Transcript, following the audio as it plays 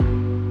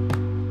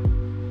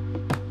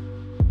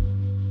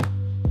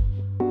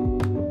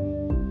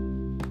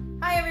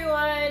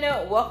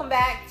welcome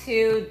back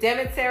to Dem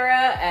and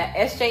Sarah,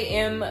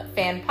 SJM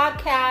Fan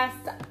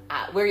Podcast.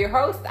 We're your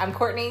hosts. I'm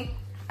Courtney.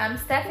 I'm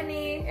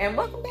Stephanie. And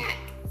welcome back.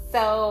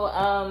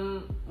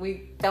 So,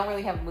 we don't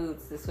really have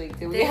moods this week,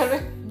 do we?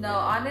 No,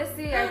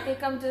 honestly, I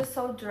think I'm just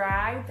so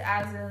dragged,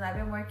 as in I've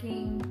been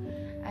working,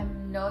 I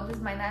know this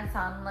might not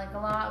sound like a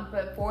lot,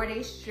 but 4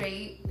 days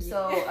straight,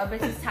 so a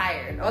bitch is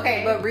tired.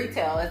 Okay, but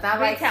retail. It's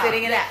not like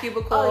sitting in a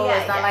cubicle.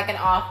 It's not like an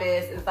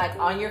office. It's like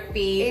on your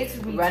feet, it's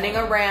running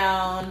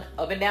around,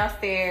 up and down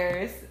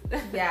stairs.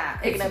 Yeah,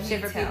 picking up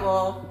shit for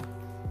people.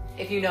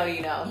 If you know,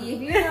 you know.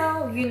 If you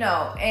know, you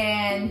know.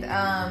 And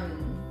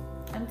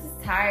I'm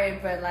just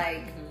tired, but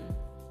like,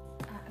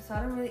 so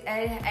I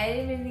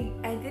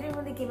didn't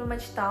really give it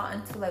much thought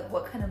into like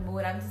what kind of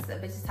mood. I'm just a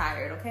bitch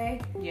tired.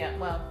 Okay. Yeah.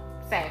 Well,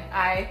 same.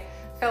 I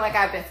feel like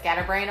I've been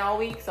scatterbrained all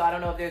week, so I don't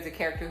know if there's a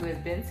character who has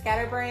been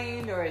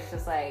scatterbrained or it's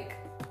just like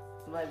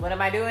what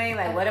am I doing?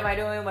 Like, what am I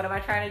doing? What am I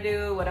trying to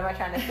do? What am I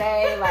trying to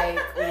say? Like,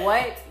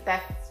 what?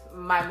 That's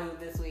my mood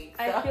this week.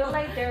 So. I feel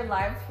like their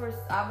lives were,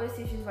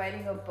 obviously she's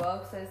writing a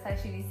book, so it's like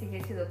she needs to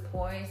get to the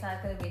point. It's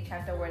not going to be a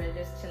chapter where they're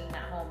just chilling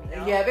at home, you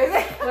know? Yeah, but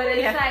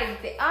it's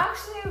like they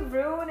actually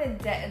Rune and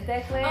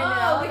Declan.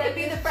 Oh, we could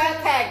be the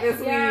frat pack this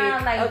week. Yeah,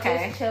 like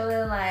okay. Just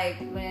chilling, like,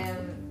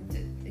 man,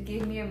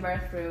 give me a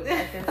mirth fruit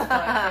at this point,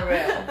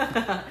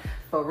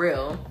 for real. For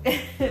real.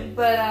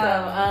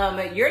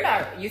 But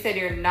you said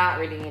you're not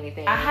reading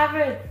anything.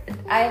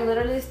 I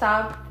literally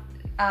stopped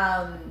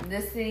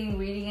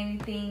reading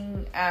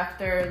anything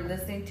after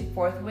listening to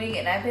Fourth Wing,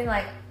 and I've been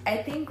like, I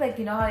think, like,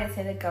 you know how they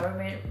say the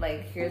government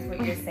like here's what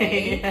you're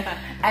saying.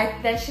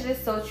 Yeah. That shit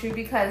is so true,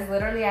 because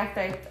literally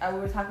after we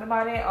were talking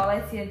about it, all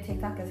I see on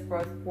TikTok is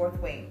Fourth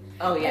Wing.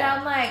 Oh yeah. And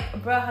I'm like,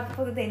 bro, how the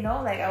fuck did they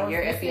know? Like, I was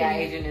your FBI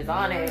agent is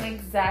on it.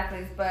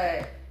 Exactly,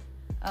 but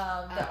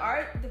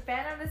the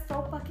fan art is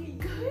so fucking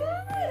good.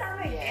 I'm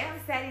like, damn,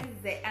 Sadie.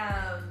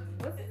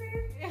 What's his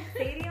name?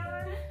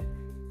 Sadion.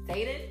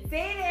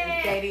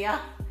 Sadion.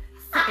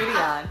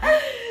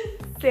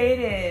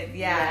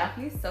 Yeah.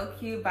 He's so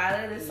cute.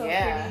 Violet is so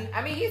pretty.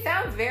 I mean, he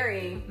sounds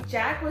very...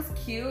 Jack was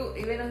cute,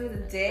 even though he's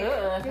a dick.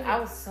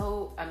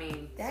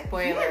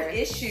 Spoilers.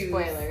 Issues.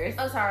 Spoilers.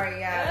 Oh, sorry,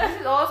 yeah. This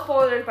is all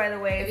spoilers, by the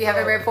way. If you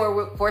haven't read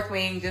Fourth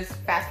Wing, just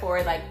fast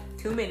forward like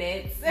 2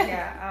 minutes.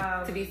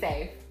 Yeah. To be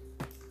safe.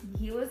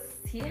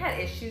 He had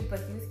issues, but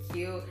he was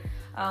cute.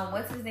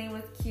 What's his name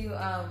was cute.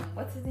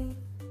 What's his name?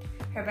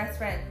 Her best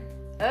friend.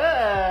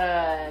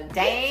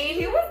 Dane.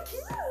 He was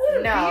cute.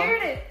 No.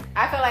 Weird.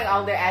 I feel like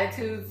all their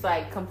attitudes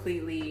like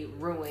completely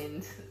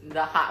ruined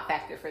the hot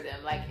factor for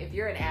them. Like, if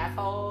you're an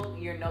asshole,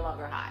 you're no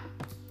longer hot.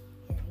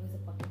 Yeah,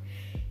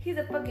 he's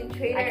a fucking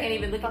traitor. I can't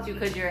even look at you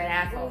because you're an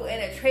asshole. Ooh,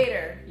 and a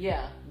traitor.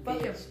 Yeah.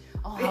 Bitch.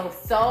 Oh, I was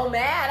so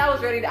mad. I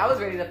was ready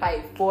to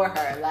fight for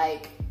her.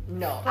 Like,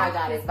 no, I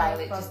got it,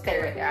 Violet. Just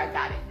stay right there. I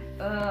got it.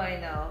 Oh, I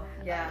know.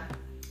 Yeah.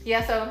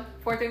 Yeah, so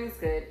Fourth Wing is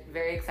good.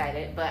 Very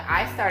excited. But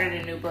I started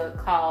a new book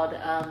called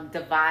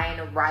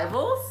Divine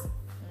Rivals.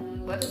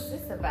 What is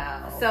this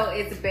about? So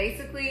it's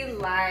basically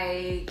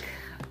like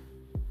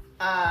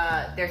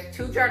there's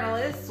 2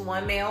 journalists,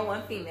 one male,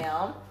 one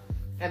female,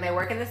 and they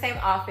work in the same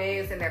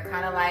office, and they're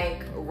kind of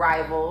like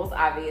rivals,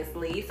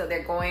 obviously. So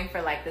they're going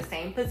for like the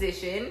same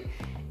position,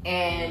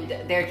 and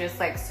they're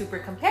just like super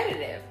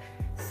competitive.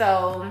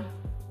 So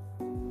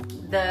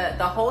the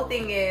whole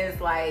thing is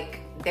like,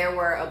 there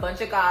were a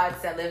bunch of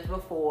gods that lived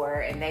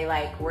before, and they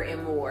like were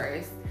in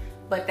wars,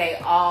 but they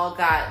all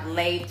got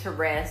laid to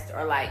rest,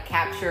 or like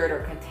captured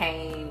or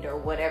contained or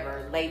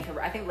whatever. Laid to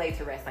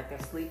rest, like they're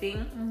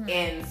sleeping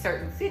in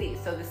certain cities.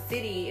 So the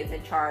city is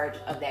in charge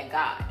of that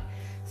god.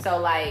 So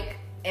like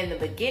in the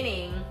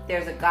beginning,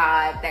 there's a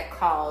god that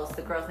calls,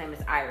 the girl's name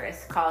is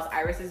Iris, calls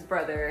Iris's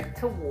brother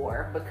to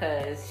war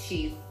because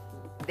the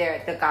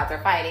gods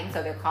are fighting.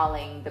 So they're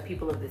calling the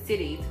people of the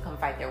city to come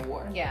fight their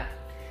war. Yeah.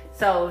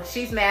 So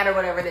she's mad or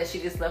whatever that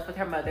she just left with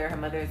her mother. Her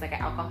mother is like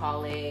an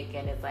alcoholic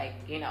and is like,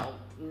 you know,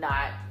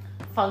 not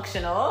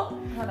functional.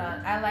 Hold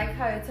on. I like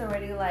how it's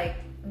already like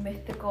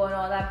mythical and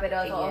all that, but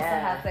it also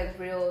has like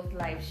real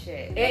life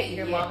shit.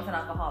 Your mom's an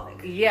alcoholic.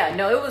 Yeah,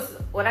 no, it was,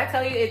 when I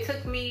tell you, it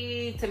took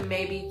me to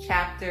maybe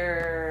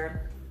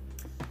chapter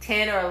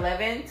 10 or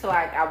 11 till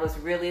I was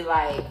really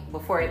like,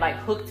 before it like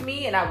hooked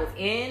me and I was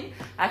in.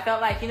 I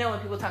felt like, you know, when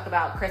people talk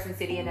about Crescent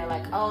City and they're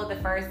like, oh, the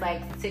first like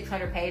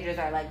 600 pages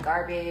are like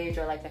garbage,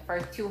 or like the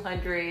first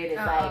 200 is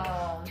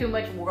like too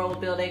much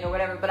world building or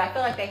whatever. But I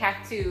feel like they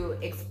have to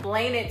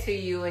explain it to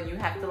you, and you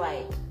have to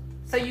like,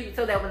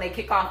 so that when they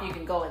kick off, you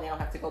can go and they don't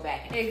have to go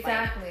back and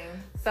exactly.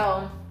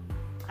 So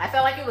I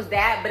felt like it was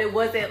that, but it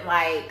wasn't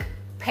like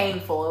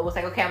painful. It was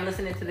like, okay, I'm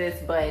listening to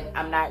this, but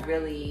I'm not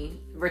really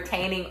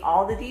retaining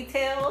all the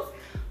details.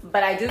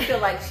 But I do feel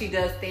like she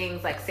does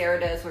things like Sarah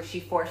does, where she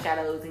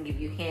foreshadows and give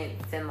you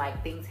hints, and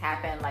like things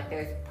happen. Like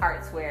there's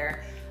parts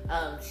where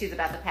she's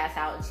about to pass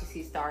out and she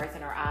sees stars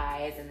in her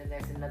eyes, and then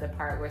there's another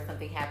part where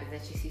something happens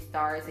and she sees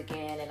stars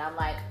again, and I'm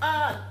like,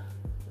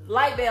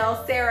 light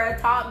bell, Sarah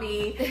taught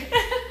me.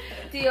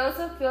 Do you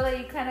also feel like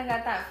you kind of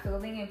got that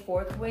feeling in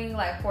Fourth Wing,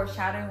 like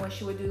foreshadowing when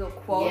she would do the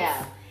quotes?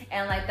 Yeah.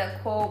 and like the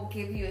quote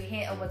gives you a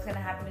hint of what's gonna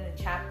happen in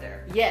the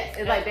chapter. Yes,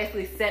 it like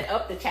basically set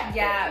up the chapter.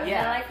 Yeah,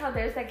 and I like how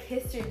there's like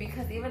history,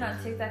 because even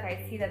on TikTok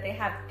I see that they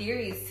have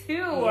theories too.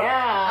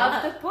 Yeah,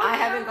 of the book. I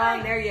haven't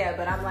gone there yet,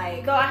 but I'm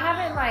like, no, I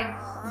haven't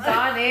like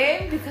gone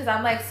in because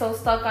I'm like so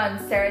stuck on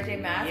Sarah J.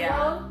 Maas.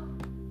 Yeah.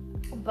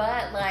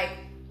 But like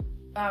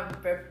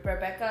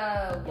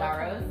Rebecca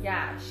Yarros,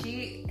 yeah,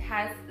 she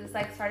is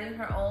like starting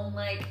her own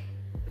like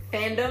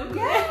fandom.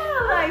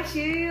 Yeah,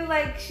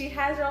 she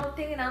has her own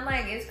thing, and I'm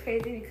like, it's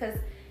crazy because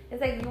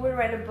it's like you would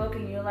write a book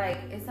and you're like,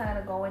 it's not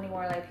gonna go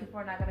anywhere. Like people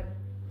are not gonna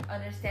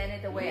understand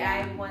it the way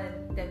I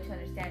wanted them to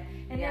understand.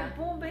 And then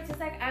boom, bitch, it's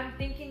like I'm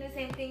thinking the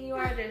same thing you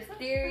are. There's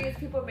theories.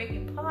 People are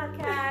making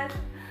podcasts.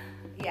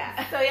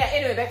 Yeah. So yeah,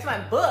 anyway, back to my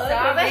book.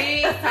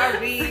 Sorry.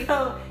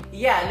 So,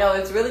 yeah, no,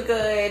 it's really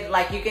good.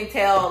 Like you can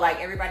tell,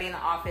 like everybody in the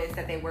office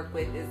that they work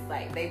with is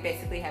like, they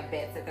basically have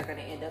bets that they're going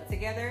to end up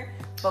together.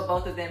 But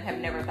both of them have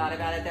never thought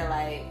about it. They're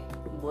like,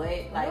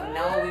 what? Like,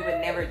 no, we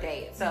would never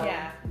date. So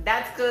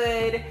that's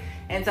good.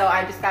 And so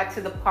I just got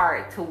to the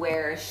part to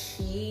where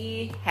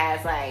she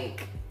has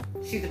like,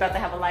 she's about to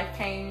have a life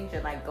change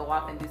and like go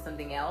off and do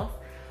something else.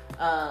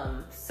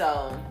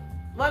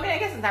 Well, I mean, I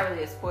guess it's not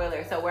really a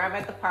spoiler. So where I'm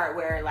at the part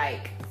where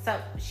like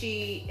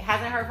she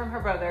hasn't heard from her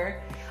brother.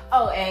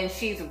 Oh, and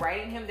she's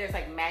writing him. There's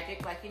like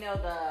magic, like, you know,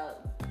 the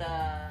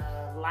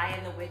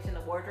Lion, the Witch, and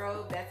the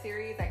Wardrobe, that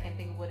series. I can't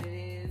think of what it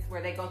is.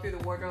 Where they go through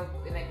the wardrobe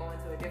and they go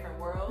into a different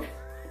world.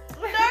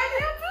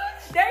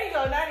 There you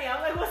go, Narnia.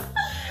 I'm like, what's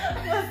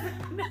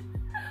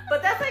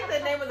but that's like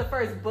the name of the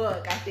first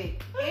book, I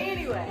think.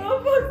 Anyway,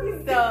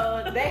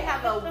 so they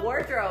have a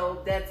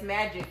wardrobe that's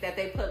magic that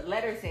they put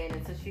letters in,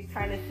 and so she's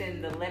trying to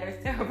send the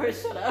letters to her.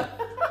 Shut up.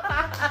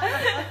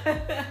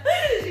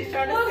 She's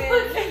trying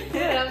to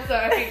send. I'm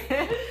sorry.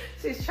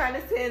 She's trying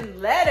to send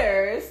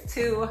letters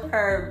to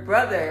her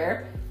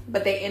brother,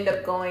 but they end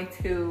up going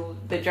to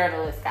the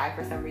journalist guy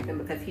for some reason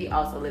because he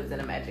also lives in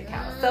a magic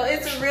house. So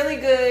it's really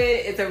good.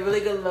 It's a really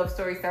good love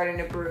story starting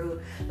to brew.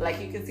 Like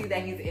you can see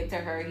that he's into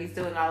her. He's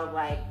doing all of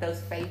like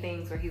those fake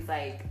things where he's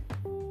like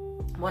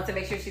wants to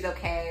make sure she's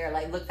okay or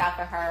like looks out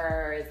for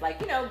her. It's like,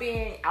 you know,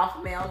 being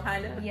alpha male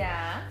kind of.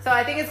 Yeah. So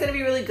I think it's gonna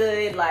be really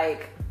good.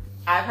 Like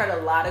I've heard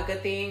a lot of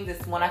good things.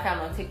 This one I found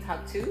on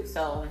TikTok too.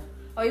 So.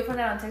 Oh, you found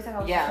that on TikTok? I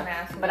was just gonna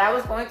ask you. But I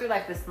was going through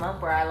like this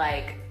slump where I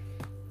like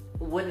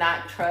would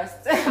not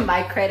trust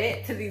my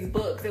credit to these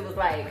books. It was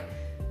like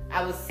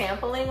I was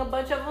sampling a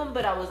bunch of them,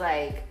 but I was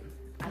like,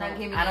 I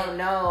don't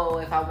know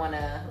if I want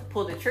to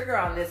pull the trigger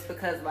on this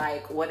because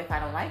like, what if I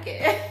don't like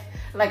it?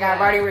 Like I've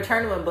already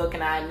returned one book,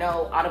 and I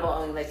know Audible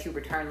only lets you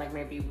return like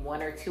maybe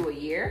 1 or 2 a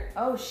year.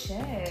 Oh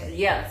shit.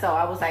 Yeah, so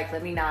I was like,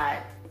 let me not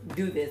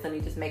do this. Let me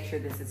just make sure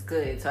this is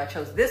good. So I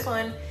chose this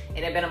one.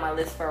 It had been on my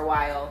list for a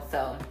while.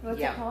 So what's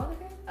it called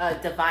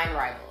again? Divine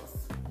Rivals.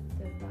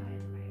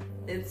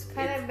 It's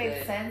kind of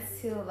makes sense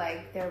to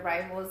like their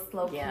rivals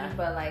low key,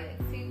 but like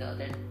you know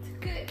they're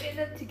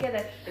good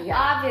together,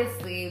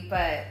 obviously.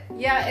 But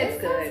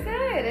it's good. Sounds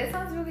good. It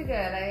sounds really good.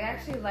 I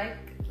actually like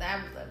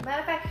that. Matter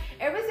of fact,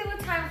 every single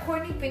time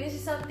Courtney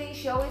finishes something,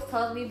 she always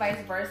tells me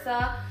vice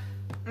versa.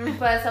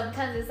 But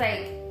sometimes it's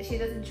like she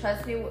doesn't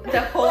trust me.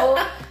 The whole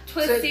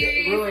Twist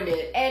series ruined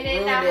it, and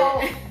then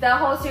the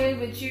whole series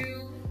with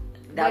you.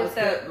 That was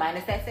good.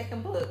 Minus that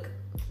second book.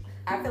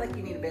 I feel like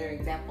you need a better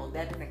example.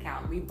 That doesn't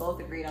count. We both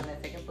agreed on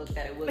that second book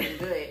that it wasn't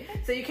good.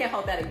 So you can't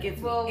hold that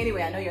against me.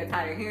 Anyway, I know you're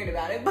tired of hearing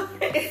about it, but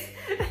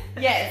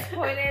yes,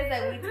 point is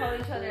that we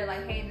told each other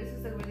like, hey, this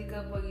is a really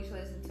good book. You should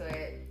listen to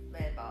it.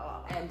 And blah,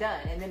 blah, blah. And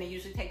done. And then it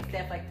usually takes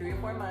Steph like 3 or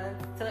 4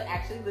 months to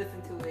actually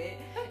listen to it.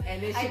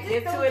 And then she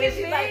gets to it and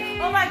she's like,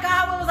 oh my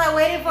God, what was I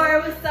waiting for?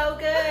 It was so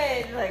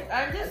good. Like,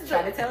 I'm just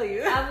trying to tell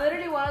you. I'm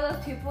literally one of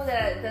those people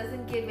that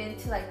doesn't give in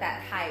to like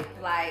that hype.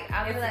 Like,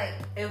 I'm like,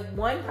 if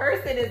one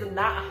person is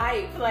not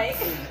hype, like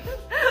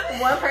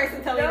one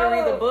person telling you to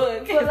read the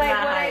book, but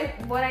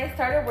like when I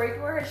started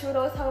working with her, she would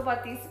always talk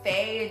about these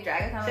fae and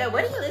dragons. So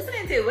what are you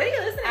listening to? What are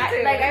you listening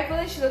to? Like, I feel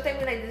like she looked at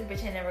me like, this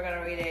bitch ain't never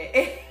gonna read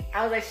it.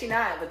 I was like, she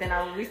not. But then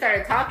we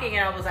started talking,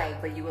 and I was like,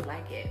 but you would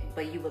like it.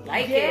 But you would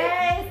like it.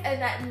 Yes,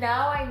 and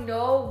now I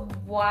know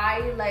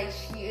why. Like,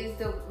 she is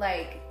the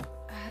like.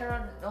 I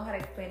don't know how to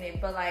explain it,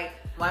 but like,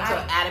 why I'm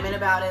so adamant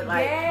about it.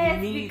 Like,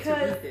 yes, you need to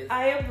read this.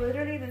 I am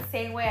literally the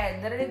same way.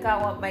 I literally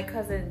got my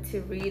cousin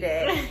to read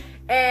it,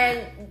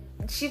 and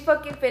she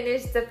fucking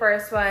finished the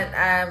first one,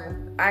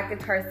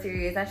 ACOTAR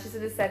series. Now she's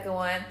in the second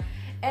one,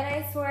 and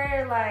I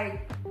swear,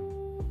 like,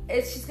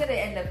 she's gonna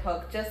end up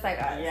hooked, just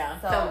like us. Yeah.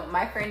 So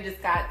my friend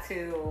just got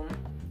to.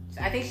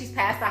 I think she's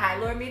past the High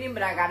Lord meeting,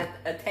 but I got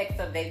a text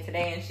update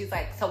today, and she's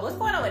like, "So what's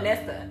going on with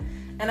Nesta?"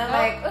 And I'm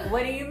like,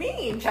 "What do you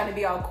mean?" Trying to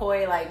be all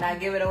coy, like not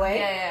give it away.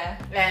 Yeah.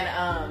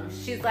 And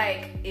she's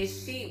like,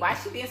 why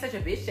is she being such a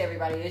bitch to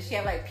everybody? Does she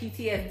have like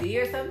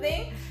PTSD or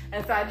something?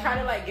 And so I try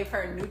to like give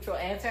her a neutral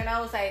answer, and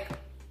I was like,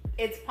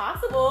 it's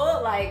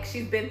possible. Like,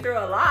 she's been through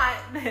a lot.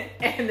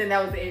 And then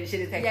that was it. She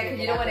didn't text me. Yeah, because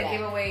you don't want to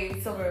give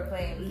away Silver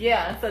Flame.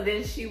 Yeah. So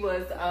then she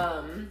was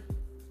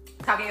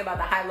talking about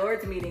the High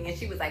Lords meeting, and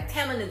she was like,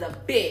 Tamlin is a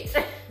bitch.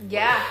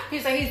 Yeah.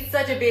 He's like, he's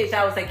such a bitch.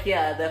 I was like,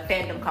 yeah, the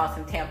fandom calls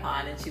him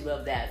Tampon, and she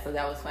loved that, so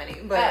that was funny.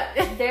 But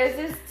there's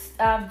this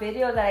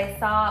video that I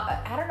saw.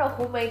 I don't know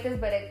who made this,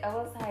 but I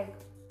was like,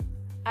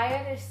 I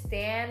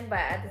understand, but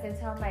at the same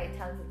time, I'm like,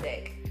 Tamlin's a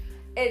dick.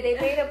 They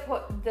made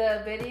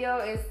the video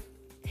is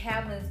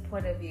Tamlin's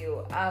point of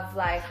view of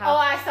like how. Oh,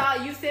 I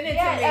saw you sent it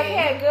to me.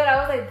 Okay, good. I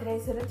was like, did I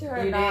send it to her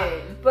or you not?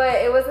 Did. But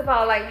it was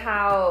about like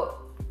how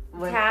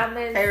when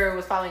Tamlin, Feyre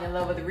was falling in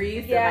love with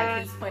Rhys, and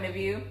like his point of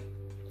view.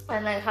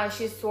 And like how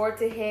she swore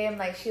to him,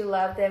 like she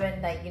loved him, and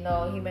like, you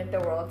know, he meant the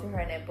world to her,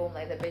 and then boom,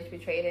 like the bitch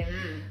betrayed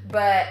him.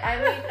 But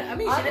I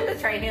mean, she didn't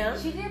betray him.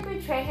 She didn't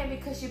betray him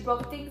because she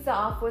broke things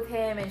off with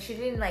him, and she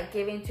didn't like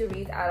give in to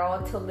Rhys at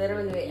all till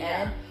literally the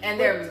end. And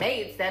they're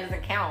mates, that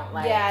doesn't count.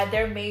 Like, yeah,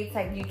 they're mates.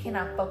 Like you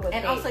cannot fuck with.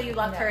 And mates, also, you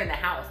locked her in the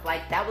house.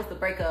 Like that was the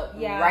breakup.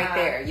 Yeah. Right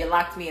there. You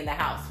locked me in the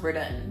house. We're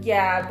done.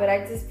 Yeah, but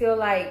I just feel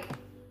like,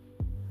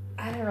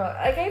 I don't know.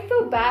 Like, I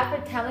feel bad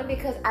for Tamlin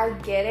because I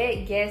get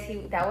it. Yes,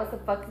 that was a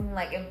fucking,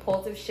 like,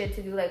 impulsive shit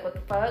to do. Like, what the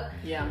fuck?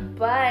 Yeah.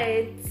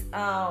 But,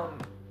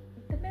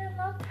 the man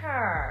loved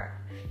her.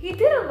 He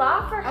did a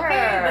lot for her.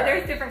 Okay, but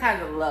there's different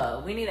kinds of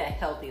love. We need a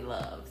healthy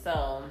love.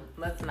 So,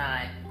 let's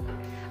not.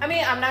 I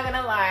mean, I'm not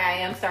gonna lie. I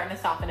am starting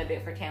to soften a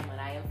bit for Tamlin.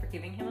 I am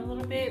forgiving him a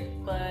little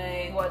bit.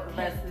 But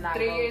let's not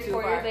 3 go years, too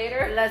 4 far. years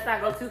later? Let's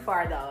not go too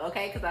far, though,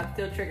 okay? Because I'm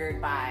still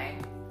triggered by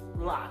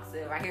locks.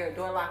 If I hear a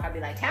door lock, I'll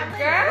be like, Tamlin.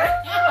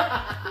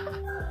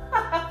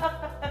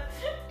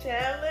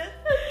 Tamlin.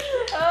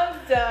 I'm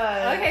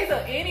done. Okay, so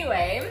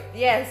anyway.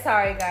 Yeah,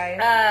 sorry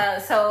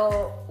guys.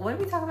 So what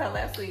did we talk about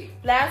last week?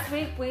 Last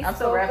week we I'm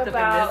spoke so wrapped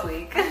about, up in this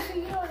week.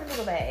 Actually, you know what, let me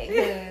go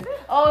back.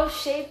 Oh,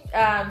 shape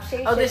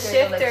Oh, the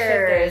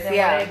shifters. And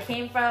yeah. where it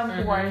came from,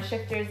 who are the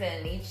shifters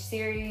in each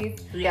series.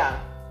 Yeah.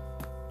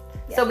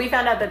 So we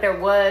found out that there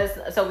was,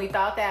 so we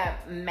thought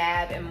that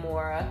Mab and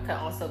Mora could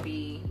also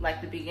be like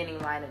the beginning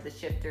line of the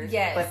shifters.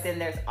 Yes. But then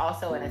there's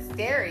also an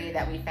Asteri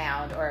that we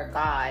found, or a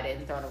god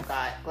in Throne of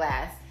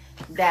Glass,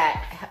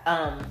 that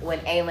when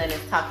Aelin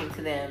is talking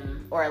to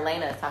them, or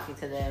Elena is talking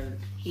to them,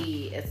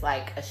 he is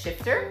like a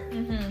shifter.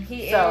 Mm-hmm.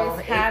 He So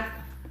is half,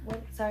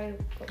 sorry.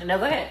 No,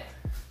 go ahead.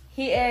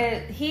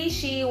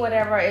 She,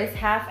 whatever, is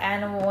half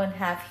animal and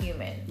half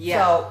human.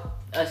 Yeah. So,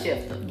 a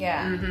shifter.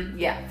 Yeah. Mm-hmm.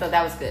 Yeah. So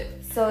that was good.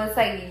 So it's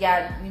like,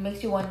 yeah, it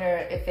makes you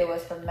wonder if it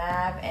was from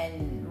Mab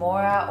and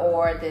Mora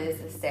or this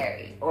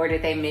Asteri. Or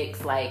did they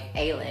mix, like,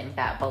 Aelin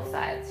got both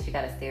sides? She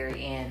got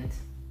Asteri and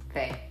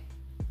Faye.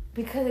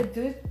 Because it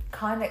do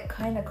kind of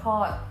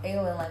call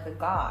Aelin like a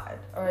god,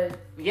 or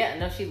yeah,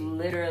 no, she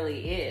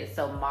literally is.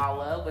 So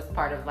Mala was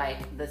part of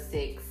like the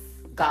 6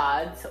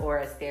 gods, or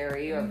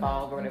Asteri, or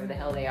Vogue, or whatever the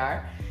hell they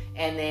are,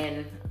 and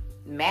then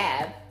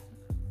Mab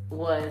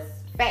was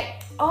Faye.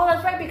 Oh,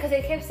 that's right, because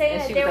they kept saying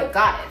and that she they was were a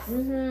goddess.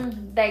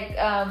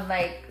 Mm-hmm.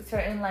 Like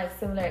certain like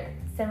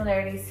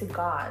similarities to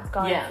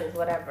goddesses,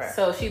 whatever.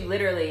 So she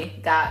literally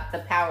got the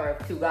power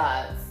of 2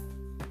 gods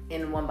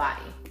in one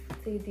body,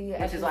 So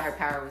which is why her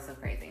power was so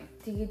crazy.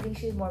 Do you think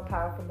she's more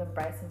powerful than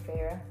Bryce and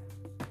Feyre?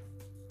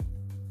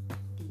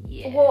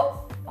 Yeah.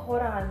 Well,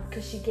 hold on,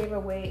 because she gave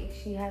away.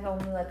 She has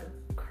only like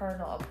a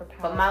kernel of her power.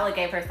 But Mala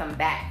gave her some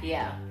back,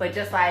 yeah. But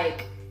just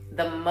like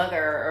the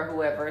mother or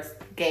whoever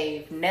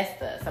gave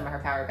Nesta some of her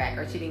power back,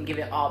 or she didn't give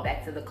it all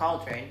back to the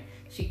cauldron,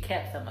 she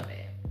kept some of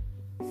it.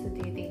 So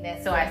do you think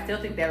Nesta? So I still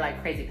think they're like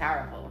crazy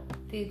powerful.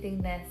 Do you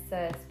think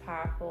Nesta is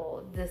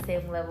powerful the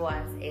same level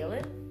as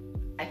Aelin?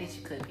 I think she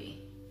could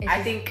be. It's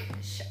I think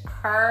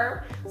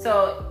her.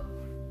 So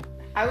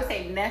I would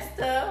say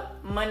Nesta,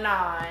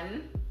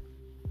 Manon.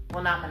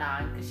 Well, not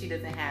Manon, because she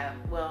doesn't have.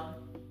 Well,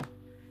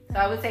 so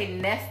I would say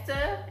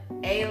Nesta,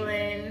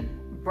 Aelin,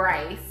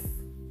 Bryce.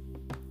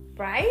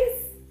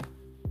 Bryce?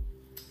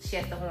 She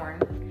has the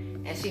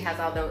horn, and she has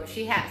all the.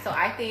 So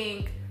I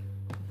think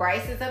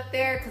Bryce is up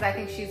there because I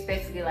think she's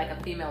basically like a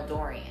female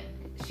Dorian.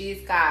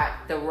 She's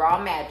got the raw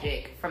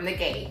magic from the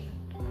gate,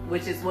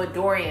 which is what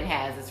Dorian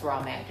has. It's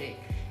raw magic.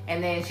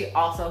 And then she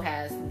also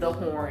has the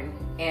horn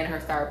and her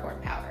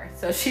starborn power.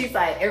 So she's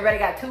like, everybody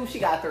got 2, she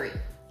got 3.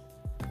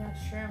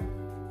 That's true.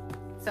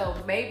 So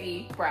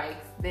maybe Bryce,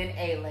 then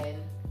Aelin,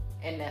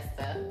 and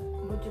Nesta.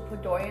 Would you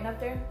put Dorian up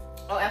there?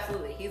 Oh,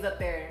 absolutely. He's up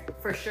there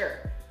for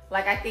sure.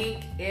 Like, I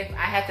think if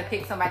I had to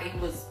pick somebody who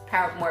was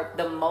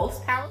the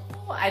most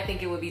powerful, I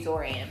think it would be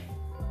Dorian.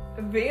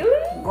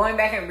 Really? Going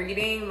back and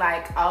reading,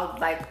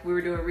 we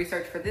were doing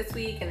research for this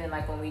week, and then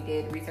like when we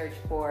did research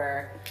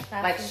for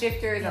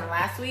shifters and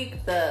last week,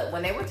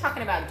 when they were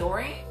talking about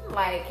Dorian,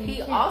 like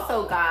he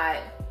also got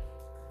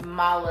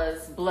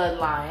Mala's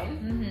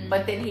bloodline,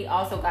 but then he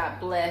also got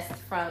blessed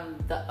from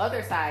the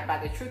other side by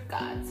the truth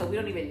god. So we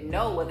don't even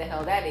know what the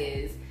hell that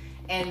is.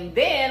 And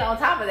then on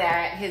top of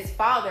that, his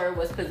father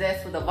was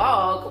possessed with a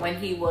Vogue when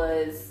he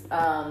was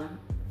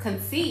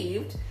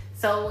conceived.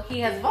 So he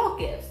has Vogue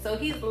gifts. So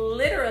he's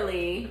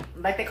literally,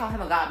 like, they call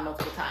him a god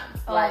multiple times.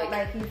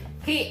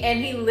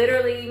 He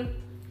literally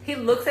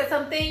looks at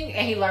something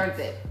and he learns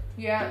it.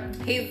 Yeah.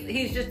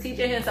 He's just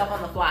teaching himself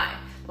on the fly.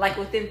 like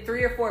within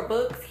 3 or 4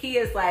 books, he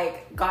has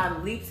like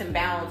gone leaps and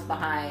bounds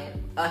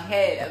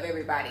ahead of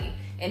everybody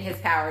in his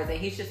powers, and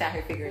he's just out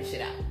here figuring shit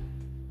out.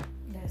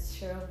 That's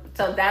true.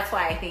 So that's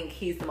why I think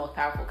he's the most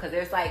powerful, because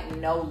there's like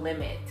no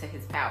limit to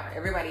his power.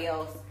 Everybody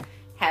else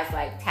has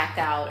like tapped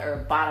out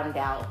or bottomed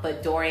out,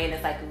 but Dorian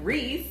is like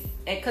Reese,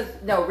 and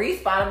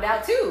Reese bottomed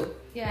out too.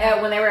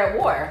 Yeah. When they were at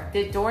war,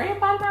 did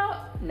Dorian bottom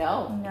out?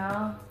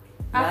 No.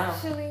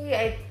 Actually,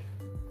 I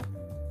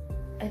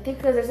think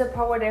because there's a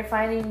part where they're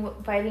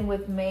fighting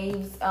with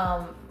Maeve's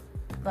when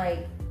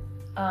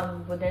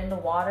they're in the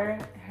water,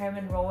 him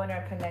and Rowan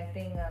are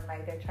connecting, and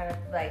like they're trying to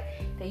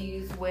they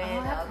use wind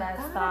and all that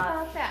stuff.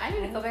 About that. I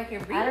need to go back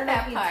and read that part. I don't know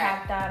if he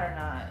tapped out or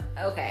not.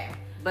 Okay,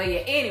 but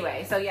yeah.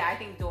 Anyway, so yeah, I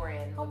think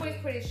Dorian.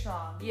 Homeboy's pretty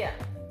strong. Yeah.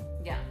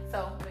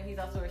 So, but he's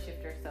also a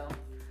shifter, so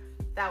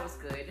that was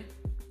good.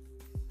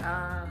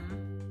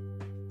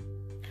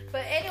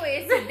 But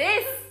anyways, so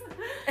this.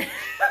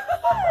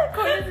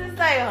 Cornus is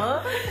like,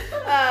 huh?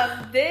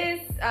 This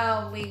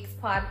week's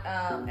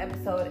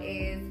episode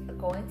is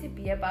going to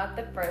be about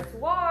the first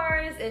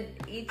wars and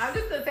each. I'm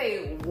just gonna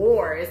say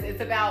wars.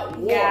 It's about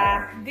war.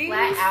 Yeah,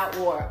 flat out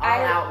war,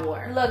 all out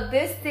war. Look,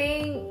 this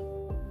thing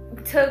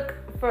took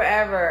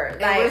forever.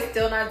 And we're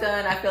still not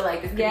done. I feel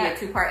like this could be a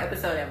 2-part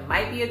episode. It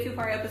might be a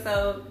 2-part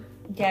episode.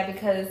 Yeah,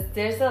 because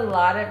there's a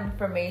lot of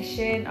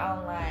information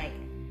on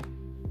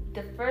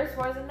the first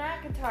wars in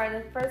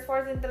Akatar, the first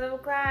wars in Little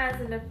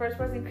Glass, and the first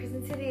wars in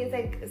Crescent City. It's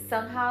like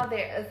somehow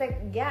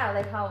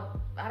how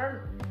I don't.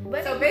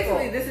 So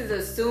basically, this is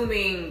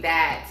assuming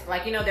that,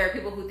 there are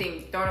people who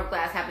think Throne of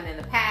Glass happened in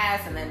the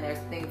past, and then there's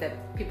things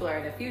that people are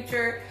in the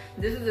future.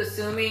 This is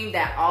assuming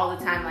that all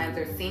the timelines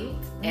are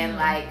synced, and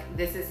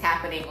this is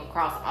happening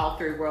across all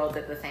 3 worlds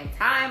at the same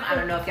time. I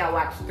don't know if y'all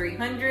watched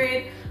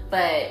 300,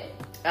 but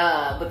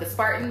with the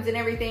Spartans and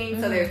everything.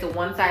 So there's the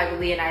one side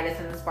with Leonidas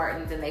and the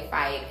Spartans, and they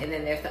fight, and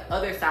then there's the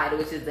other side,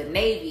 which is the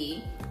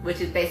Navy, which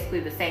is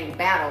basically the same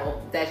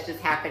battle that's just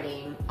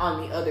happening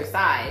on the other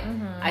side.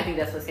 I think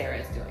that's what Sarah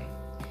is doing.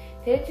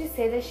 Did you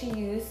say that she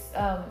used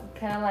kind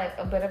of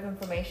a bit of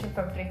information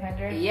from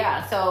 300?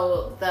 Yeah,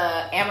 so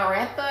the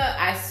Amarantha,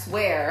 I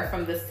swear,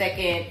 from the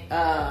second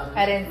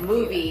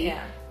movie,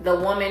 the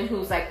woman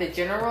who's the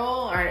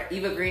general, or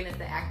Eva Green is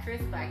the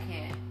actress, but I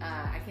can't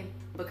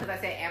because I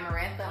said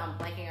Amarantha, I'm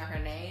blanking on her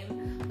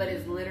name, but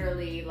it's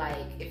literally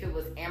if it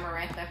was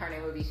Amarantha, her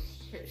name would be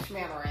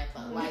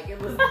Shmamarantha. It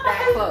was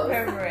that close.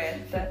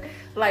 Amarantha.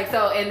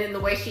 And then the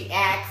way she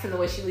acts and the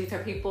way she leads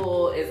her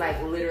people is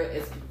literally,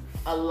 it's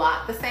a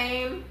lot the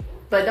same.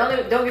 But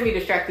don't get me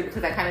distracted,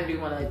 because I kind of do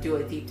want to do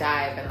a deep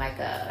dive and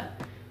a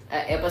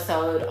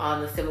episode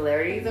on the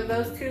similarities of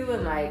those two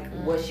and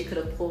what she could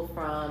have pulled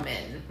from,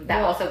 and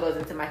that also goes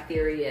into my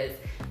theory is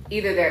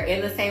either they're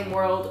in the same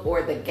world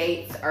or the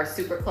gates are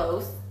super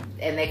close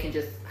and they can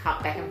just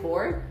hop back and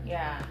forth.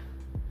 Yeah,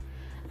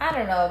 I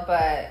don't know,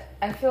 but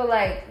I feel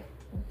like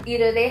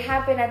either they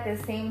happen at the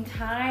same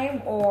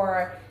time,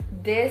 or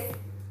this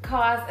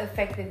cause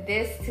affected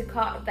this to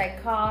cause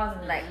cause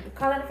and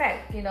cause and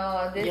effect.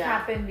 This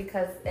happened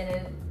because, and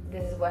then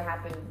this is what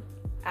happened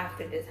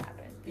after this happened.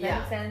 Does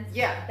that make sense?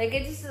 Yeah.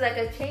 It just is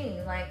a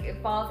chain. It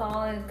falls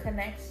all in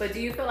connects. But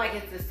do you feel like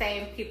it's the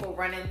same people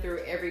running through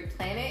every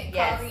planet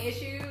causing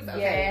issues?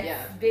 Okay,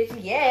 yes. Bitch,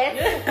 yes.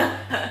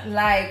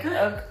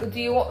 Do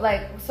you want,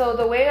 so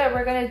the way that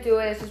we're going to do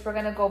it is just we're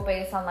going to go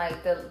based on, we're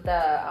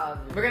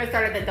going to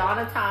start at the dawn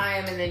of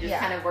time and then just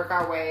kind of work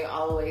our way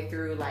all the way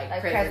through,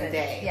 present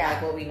day.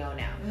 Yeah. What we know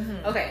now.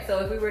 Mm-hmm. Okay, so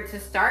if we were to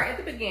start at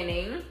the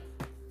beginning,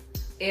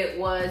 it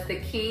was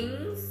the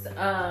kings,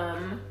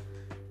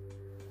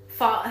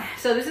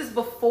 so this is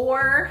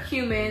before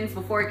humans,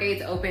 before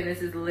gates open.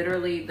 This is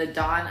literally the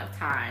dawn of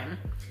time.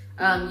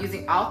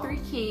 Using all three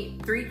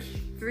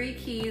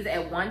keys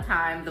at one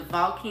time, the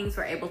Vault Kings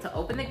were able to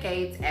open the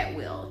gates at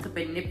will, to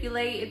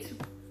manipulate its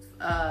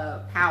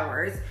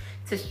powers,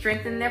 to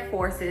strengthen their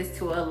forces,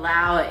 to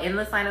allow an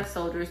endless line of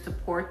soldiers to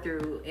pour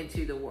through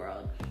into the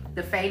world.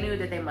 The Fae knew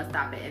that they must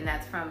stop it, and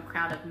that's from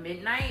Crown of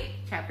Midnight,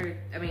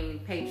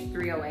 page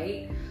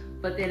 308.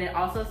 But then it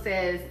also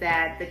says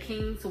that the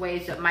kings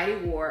waged a mighty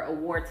war, a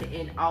war to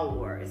end all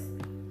wars.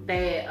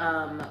 They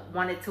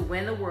wanted to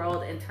win the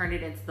world and turn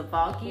it into the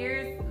Valk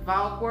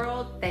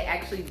world. They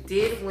actually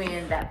did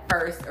win that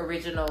first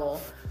original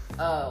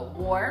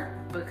war,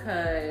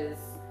 because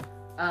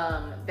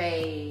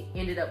they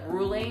ended up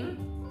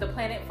ruling the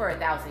planet for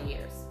 1,000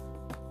 years.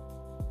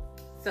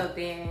 So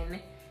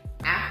then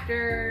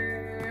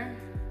after...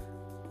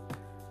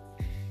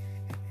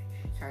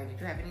 Sorry, did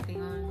you have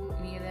anything on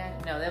any of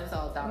that? No, that was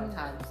all Dawn of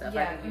Time stuff.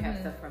 Yeah. I think you have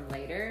stuff from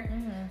later.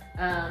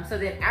 Mm-hmm. So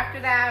then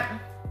after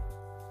that,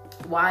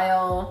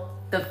 while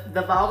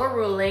the Valga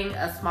ruling,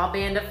 a small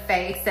band of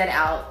Fae set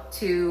out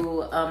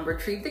to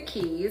retrieve the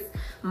keys.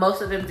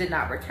 Most of them did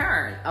not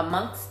return.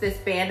 Amongst this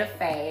band of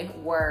Fae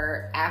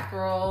were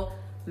Athril,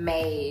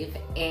 Maeve,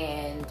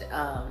 and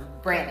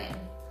Brannon.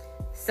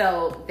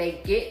 So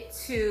they get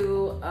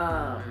to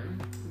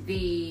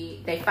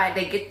they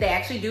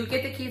actually do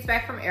get the keys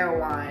back from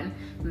Erewhon.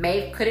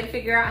 Maeve couldn't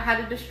figure out how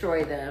to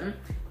destroy them,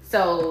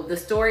 So the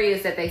story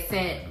is that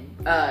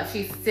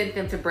she sent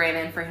them to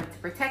Brandon for him to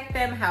protect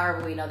them.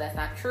 However, we know that's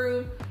not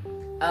true.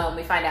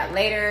 We find out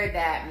later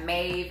that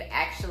Maeve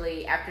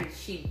actually, after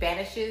she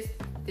banishes,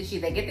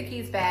 they get the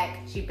keys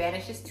back. She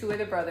banishes 2 of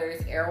the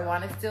brothers.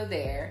 Erewhon is still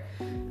there.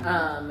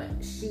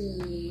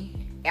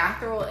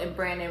 Athel and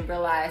Brandon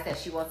realize that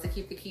she wants to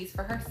keep the keys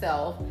for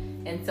herself,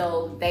 and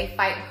so they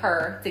fight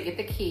her to get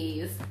the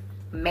keys.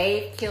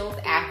 Maeve kills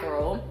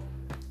Athel.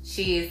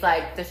 She's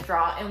like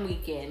distraught and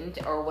weakened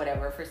or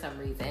whatever for some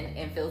reason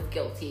and feels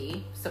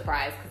guilty.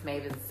 Surprise, because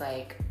Maeve is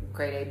like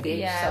grade A bitch.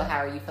 Yeah. So how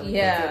are you feeling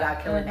guilty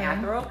about killing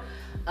Athel?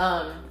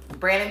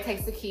 Brandon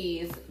takes the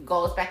keys,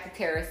 goes back to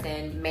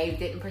Terrasen. Maeve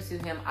didn't pursue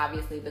him,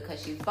 obviously,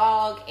 because she's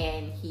Vogue,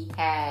 and he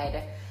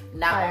had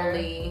not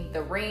only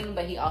the ring,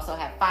 but he also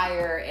had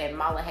fire, and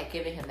Mala had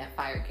given him that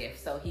fire gift,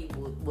 so he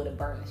would have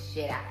burned the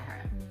shit out of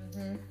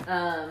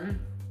her.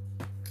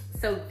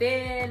 So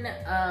then,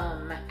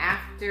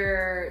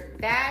 after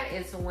that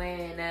is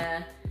when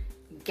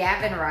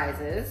Gavin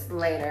rises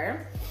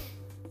later.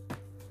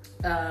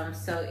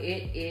 So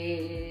it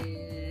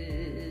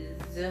is...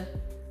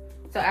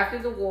 So after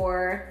the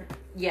war,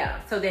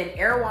 so then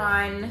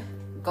Erewhon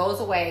goes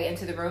away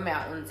into the Rune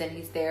Mountains, and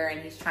he's there,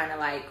 and he's trying to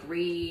like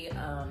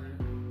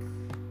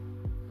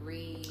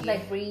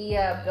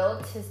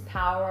rebuild his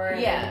power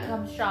and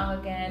become strong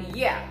again.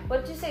 Yeah.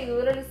 What did you say? You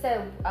literally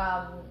said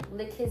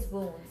lick his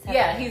wounds.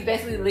 He's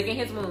basically licking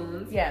his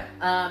wounds. Yeah.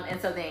 And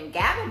so then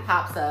Gavin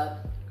pops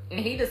up, and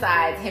he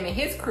decides him and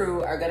his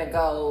crew are gonna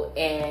go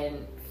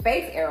and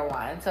face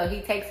Erewhon. So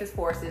he takes his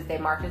forces, they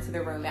march into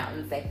the Rune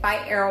Mountains, they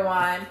fight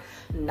Erewhon.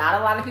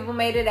 Not a lot of people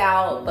made it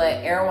out,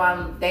 but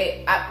Erewhon,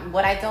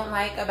 what I don't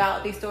like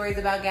about these stories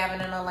about Gavin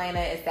and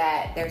Olenna is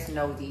that there's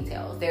no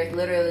details. There's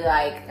literally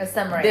like a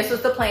summary. This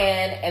was the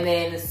plan, and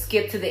then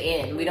skip to the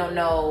end. We don't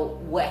know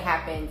what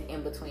happened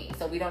in between.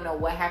 So we don't know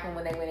what happened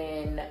when they went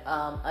in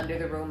under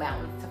the Rune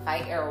Mountains to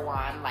fight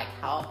Erewhon, like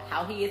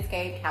how he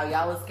escaped, how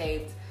y'all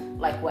escaped,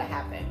 like what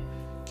happened.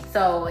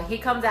 So he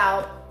comes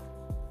out.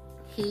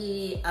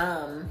 He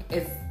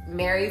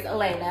marries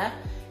Olenna,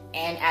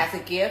 and as a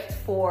gift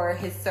for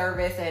his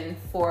service and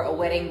for a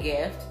wedding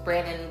gift,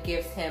 Brandon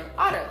gives him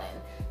Adarlan.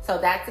 So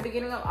that's the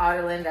beginning of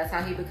Adarlan. That's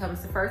how he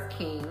becomes the first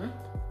king.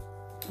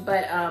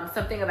 But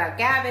something about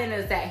Gavin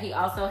is that he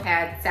also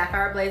had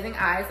sapphire blazing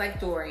eyes like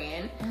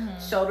Dorian,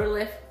 shoulder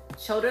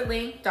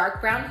length,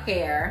 dark brown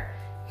hair.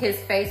 His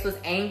face was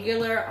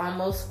angular,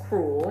 almost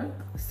cruel.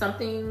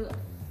 Something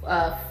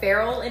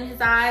feral in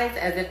his eyes,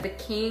 as if the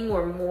king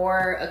were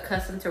more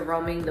accustomed to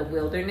roaming the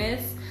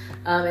wilderness.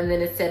 And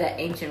then it said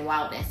ancient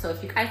wildness. So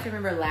if you guys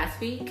remember last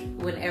week,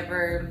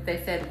 whenever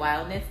they said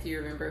wildness, do you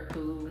remember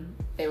who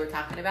they were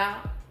talking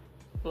about?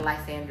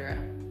 Lysandra.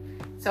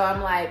 So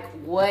I'm like,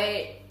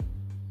 what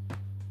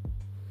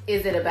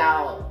is it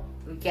about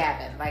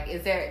Gavin? Like,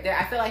 is there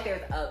I feel like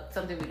there's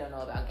something we don't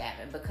know about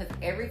Gavin, because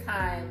every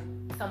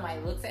time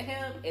somebody looks at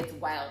him, it's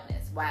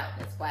wildness.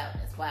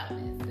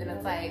 And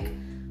it's like,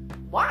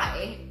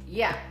 why?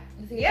 Yeah.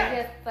 So you think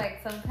it's like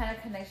some kind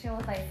of connection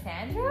with like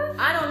Sandra?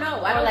 I don't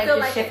know. I don't feel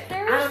like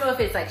shifters? I don't know if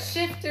it's like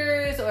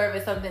shifters or if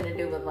it's something to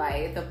do with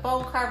like the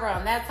bone carver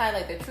on that side,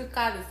 like the truth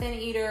god, the sin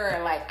eater,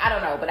 or like I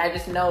don't know. But I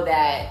just know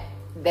that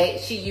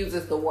she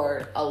uses the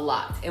word a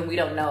lot, and we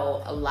don't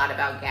know a lot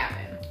about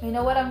Gavin. You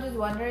know what? I'm just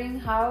wondering,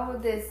 how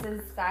does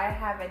this guy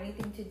have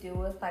anything to do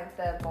with like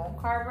the bone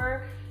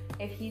carver?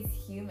 If he's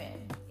human,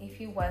 if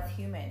he was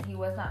human, he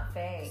was not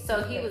fake.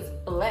 So he was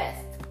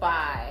blessed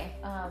by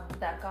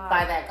that god.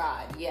 By that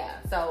god,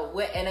 yeah. So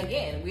and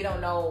again, we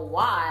don't know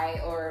why,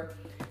 or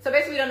so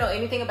basically we don't know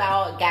anything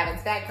about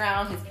Gavin's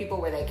background, his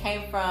people, where they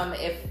came from.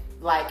 If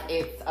like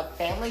it's a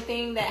family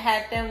thing that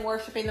had them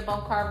worshiping the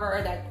bone carver,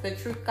 or that the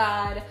truth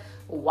god,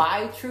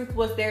 why truth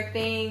was their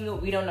thing.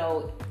 We don't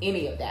know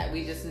any of that.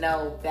 We just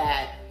know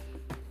that.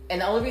 And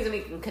the only reason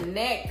we can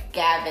connect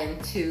Gavin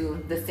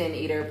to the Sin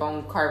Eater,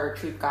 Bone Carver,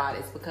 Truth God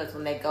is because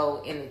when they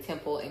go in the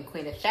temple in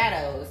Queen of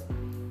Shadows,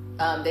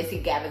 they see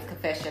Gavin's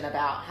confession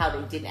about how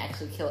they didn't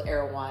actually kill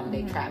Erewhon.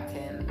 They trapped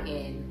him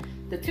in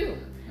the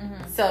tomb.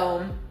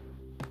 So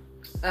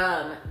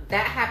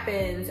that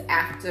happens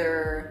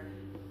after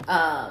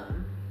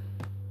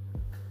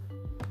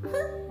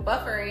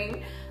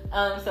buffering.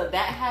 So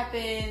that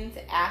happens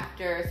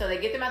after, so they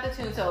get them out the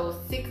tomb. So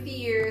 60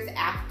 years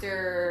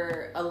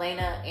after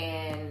Olenna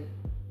and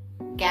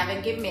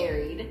Gavin get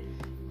married,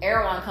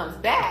 Erewhon comes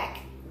back.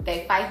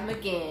 They fight him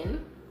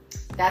again.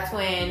 That's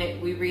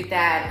when we read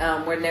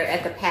that when they're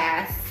at the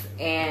pass,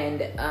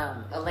 and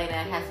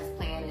Olenna has this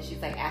plan, and she's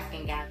like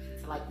asking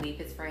Gavin to like leave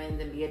his friends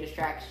and be a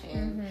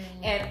distraction.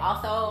 And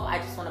also, I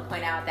just want to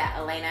point out that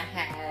Olenna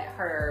had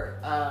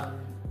her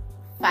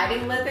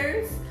fighting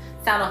leathers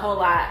sound a whole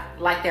lot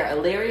like their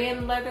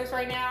Illyrian leathers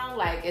right now.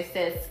 Like it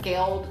says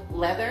scaled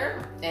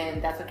leather,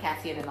 and that's what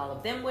Cassian and all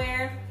of them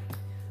wear.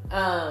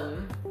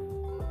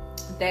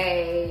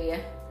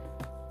 They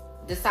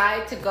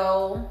decide to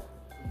go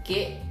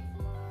get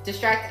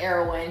distract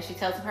Erwin. She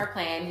tells him her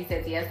plan. He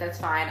says, yes, that's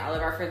fine. All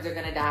of our friends are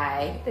gonna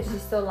die. But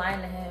she's still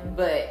lying to him.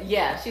 But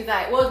yeah, she's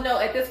like, well, no,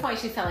 at this point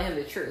she's telling him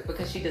the truth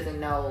because she doesn't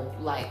know,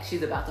 like,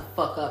 she's about to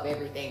fuck up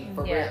everything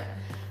for real.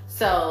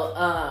 So,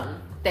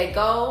 they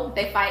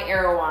fight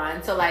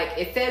Erewhon. So, like,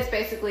 it says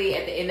basically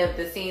at the end of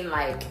the scene,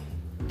 like,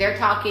 they're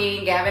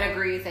talking. Gavin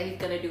agrees that he's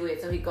going to do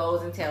it. So, he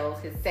goes and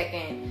tells his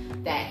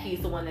second that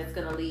he's the one that's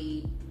going to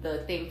lead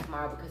the thing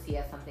tomorrow because he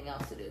has something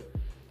else to do.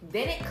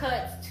 Then it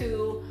cuts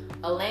to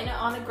Elena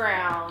on the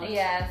ground.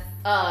 Yes.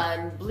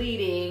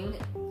 Bleeding.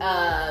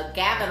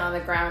 Gavin on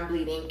the ground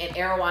bleeding. And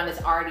Erewhon is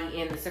already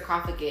in the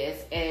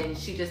sarcophagus. And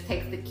she just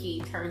takes the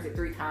key, turns it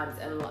 3 times,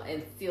 and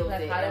seals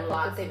like, it and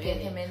locks him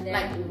in there.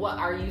 Like, what?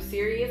 Are you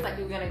serious? Like,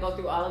 we're going to go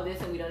through all of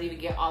this and we don't even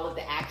get all of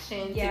the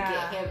action to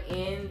get him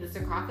in the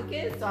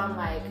sarcophagus? So I'm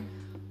like,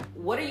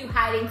 what are you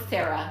hiding,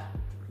 Sarah?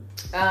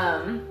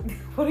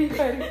 What are you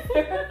hiding,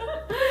 Sarah?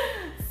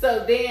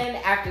 So then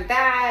after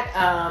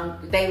that,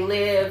 they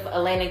live.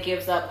 Elena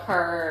gives up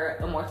her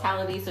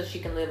immortality so she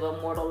can live a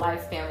mortal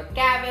lifespan with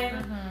Gavin.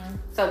 Mm-hmm.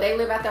 So they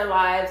live out their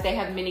lives. They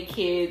have many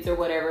kids or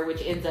whatever,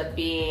 which ends up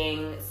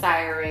being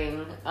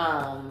siring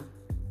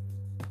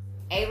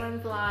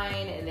Aylin's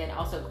line, and then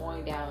also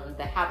going down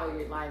the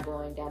Havilliard line,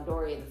 going down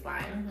Dorian's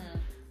line.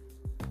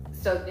 Mm-hmm.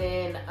 So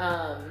then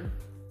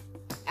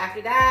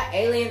after that,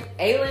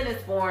 Aylin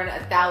is born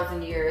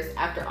 1,000 years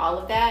after all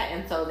of that,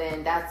 and so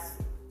then that's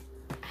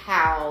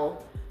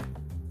how.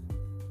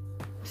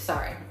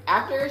 Sorry.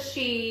 After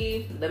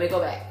she, let me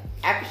go back.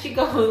 After she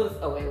goes,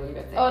 oh wait, what were you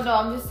gonna say? Oh no,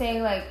 I'm just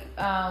saying like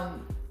how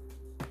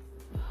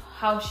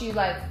she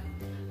like,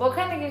 well,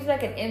 kind of gives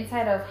like an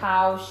insight of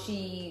how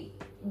she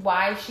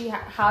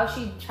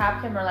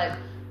trapped him, or like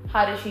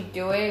how did she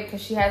do it?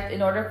 Because she had,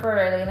 in order for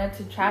Elena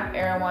to trap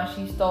Erewhon,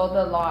 she stole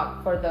the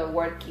lock for the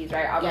word keys,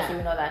 right? Obviously,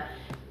 we know that.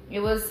 It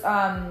was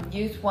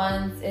used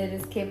once. It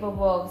is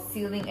capable of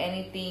sealing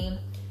anything.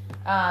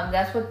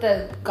 That's what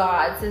the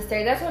gods is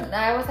there. That's when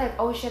I was like,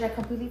 oh shit, I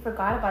completely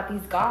forgot about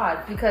these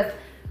gods, because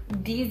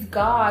these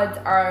gods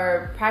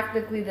are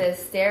practically the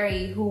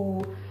Asteri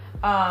who,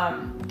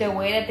 the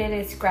way that they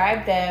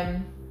describe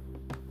them,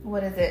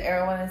 what is it?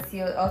 Erewhon and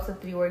Seal, also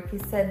 3 word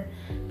keys, said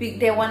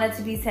they wanted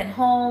to be sent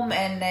home,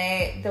 and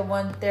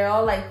they're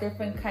all like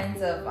different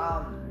kinds of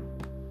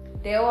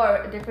they all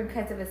are different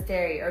kinds of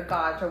Asteri or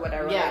gods or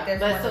whatever. Yeah, like,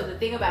 but so the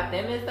thing about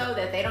them is though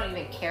that they don't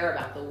even care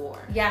about the war.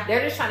 Yeah, they're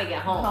just trying to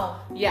get home.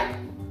 Yeah,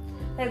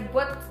 like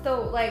what's the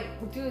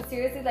like? Dude,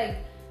 seriously, like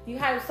you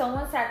have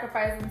someone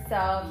sacrifice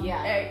themselves.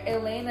 Yeah,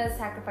 Elena's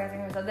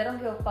sacrificing herself. They don't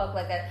give a fuck.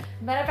 Like a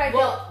matter of fact.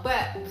 Well,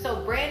 but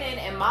so Brandon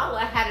and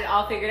Mala had it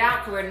all figured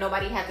out to where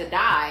nobody had to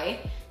die.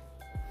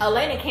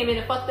 Elena came in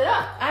and fucked it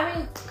up. I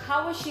mean,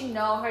 how would she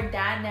know? Her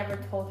dad never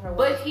told her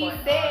what But he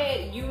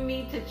said, you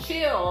need to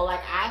chill.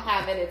 Like, I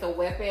have it. It's a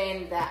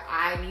weapon that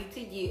I need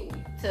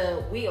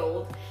to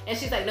wield. And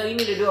she's like, no, you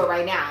need to do it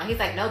right now. And he's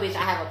like, no, bitch,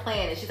 I have a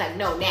plan. And she's like,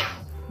 no, now.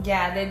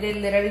 Yeah, they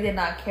literally did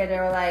not care. They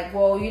were like,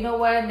 well, you know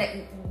what?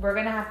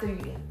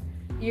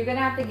 You're going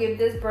to have to give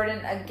this burden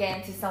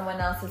again to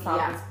someone else to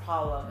solve this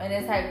problem. And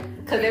it's like...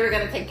 Because they were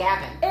going to take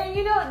Gavin. And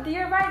you know,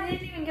 you're right. They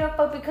didn't even give a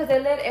fuck because they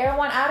let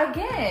Erewhon out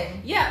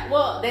again. Yeah,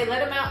 well, they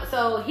let him out.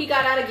 So he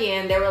got out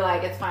again. They were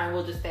like, it's fine.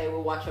 We'll just stay.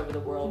 We'll watch over the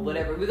world.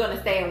 Whatever. We're going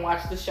to stay and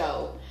watch the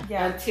show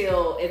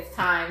until it's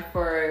time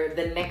for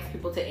the next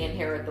people to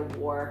inherit the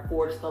war,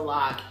 forge the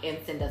lock, and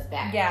send us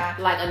back. Yeah.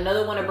 Like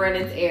another one of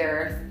Brandon's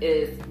heirs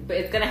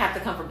it's going to have to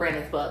come from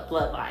Brandon's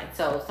bloodline.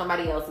 So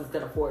somebody else is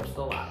going to forge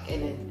the lock.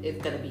 And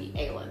it's going to be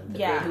Aylin,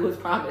 who was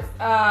promised.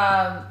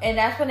 And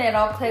that's when it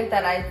all clicked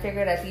that I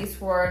figured that these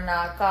were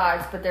not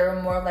gods, but they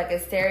were more like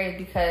Asteri,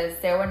 because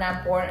they were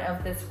not born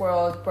of this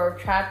world, but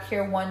trapped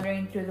here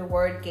wandering through the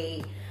word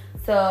gate.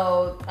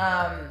 So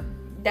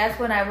that's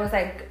when I was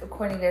like,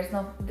 Courtney, there's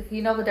no,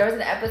 you know, there was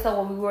an episode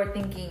where we were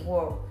thinking,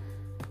 well,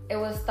 it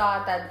was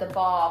thought that the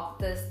Balg,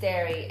 the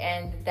Asteri,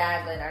 and the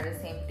Daglin are the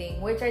same thing,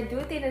 which I do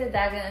think that the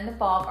Daglin and the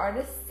Balg are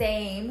the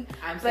same.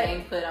 I'm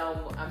staying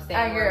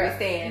where we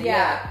stand.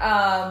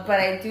 Yeah. But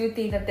I do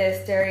think that the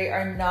Asteri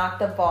are not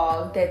the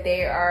Balg, that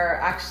they are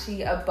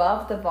actually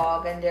above the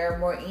Balg, and they're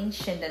more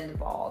ancient than the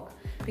Balg.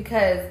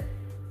 Because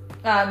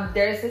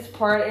there's this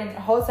part in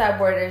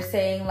Hosab where they're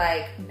saying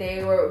like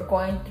they were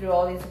going through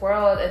all these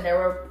worlds, and there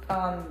were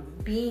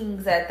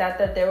beings that thought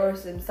that they were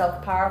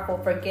themselves powerful,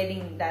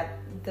 forgetting that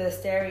the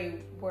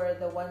Asteri were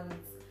the ones,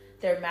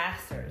 their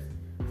masters.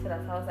 So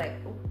that's how I was like,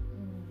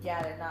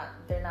 yeah,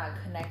 they're not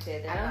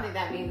connected. I don't think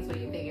that means what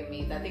you think it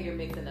means. I think you're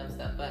mixing up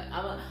stuff, but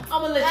I'm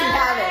gonna let you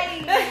have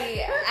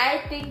it.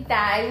 I think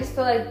that I just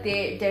feel like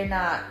these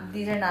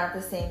are not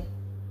the same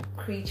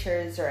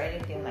creatures or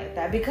anything like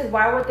that. Because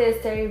why would the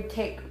Asteri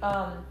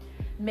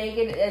make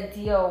it a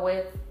deal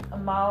with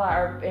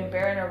Mala and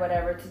Baron or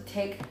whatever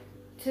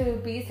to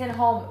be sent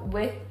home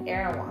with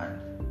Erewhon?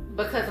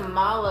 Because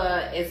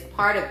Mala is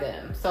part of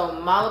them. So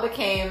Mala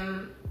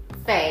became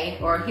Fae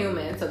or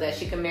human so that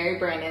she could marry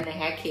Brandon. They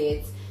had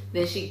kids.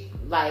 Then she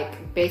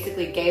like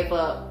basically gave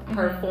up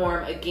her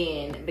form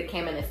again,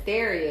 became an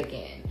Asteri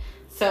again.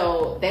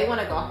 So they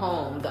want to go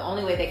home. The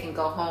only way they can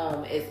go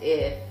home is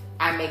if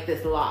I make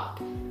this lock.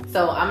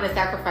 So I'm going to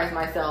sacrifice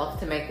myself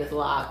to make this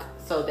lock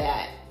so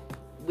that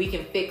we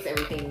can fix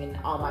everything and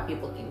all my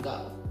people can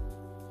go.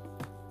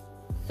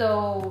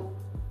 So,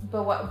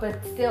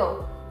 but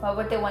still, why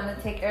would they want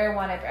to take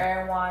Erewhon if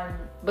Erewhon...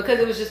 Because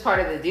it was just part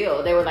of the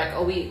deal. They were like,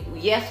 oh,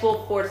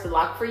 we'll force the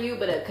lock for you,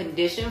 but a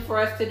condition for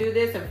us to do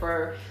this and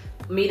for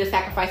me to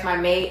sacrifice my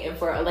mate and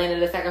for Elena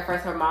to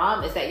sacrifice her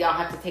mom is that y'all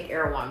have to take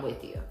Erewhon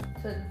with you.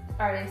 So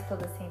are they still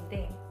the same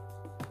thing?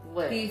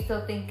 What? Do you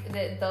still think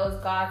that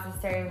those gods and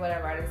Sari,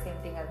 whatever, are the same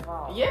thing as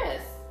well?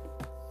 Yes.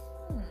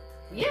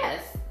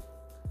 Yes.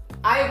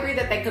 I agree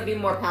that they could be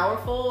more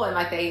powerful and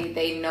like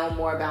they know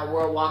more about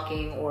world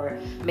walking, or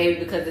maybe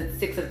because it's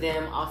 6 of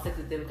them, all 6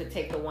 of them could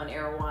take the one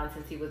Erewhon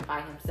since he was by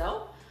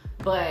himself.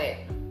 But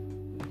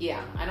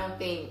yeah, I don't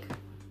think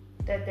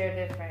that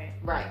they're different.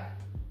 Right.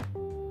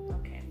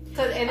 Okay.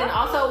 And then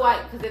also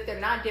why? Because if they're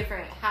not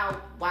different,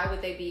 why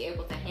would they be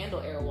able to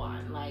handle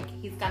Erewhon? Like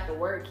he's got the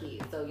word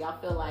key, so y'all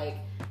feel like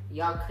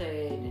y'all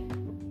could.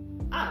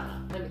 I don't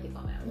know. Let me think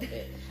on that a little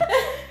bit.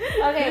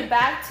 Okay,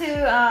 back to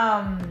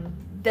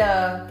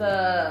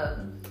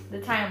the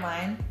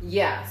timeline.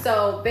 Yeah.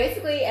 So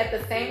basically, at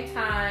the same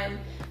time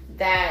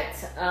that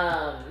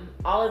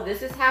all of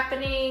this is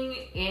happening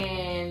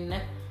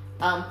in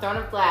Throne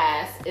of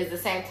Glass is the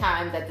same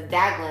time that the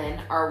Daglin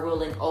are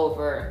ruling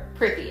over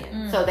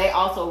Prythian. So they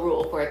also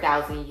rule for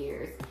 1,000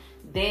 years.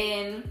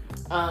 Then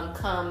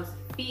comes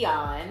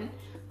Theon,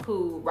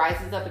 who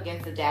rises up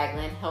against the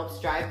Daglin, helps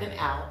drive them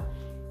out.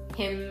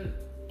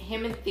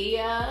 Him and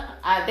Thea,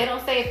 they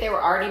don't say if they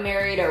were already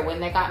married or when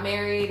they got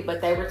married, but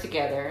they were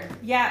together.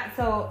 Yeah,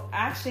 so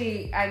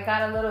actually I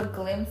got a little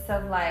glimpse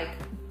of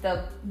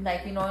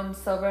in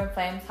Silver and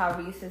Flames how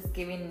Rhys is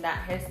giving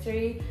that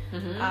history.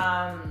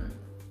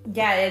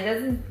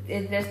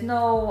 There's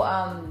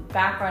no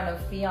background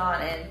of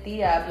Theon and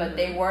Thea, but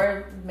they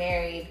were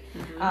married.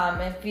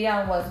 And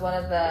Theon was one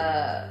of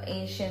the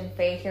ancient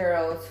Fae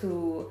heroes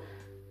who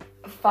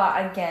fought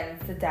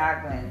against the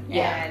Daglin.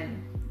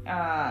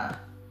 And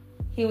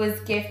he was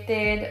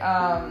gifted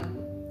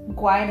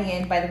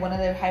Gwydion by one of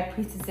their high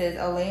priestesses,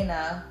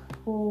 Elena,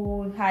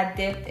 who had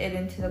dipped it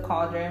into the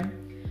cauldron.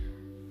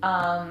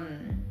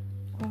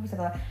 What was it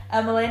called?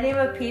 A millennium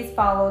of peace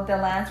followed. The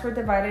lands were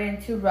divided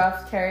into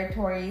rough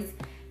territories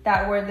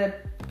that were the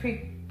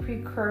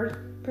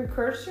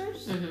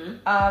precursors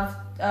of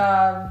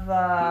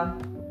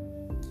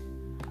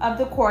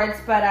the courts,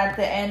 but at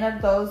the end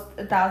of those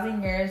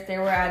 1,000 years, they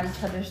were at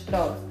each other's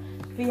throats.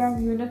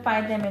 Theon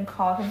unified them and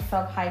called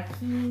himself High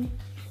King.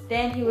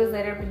 Then he was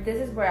later, but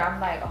this is where I'm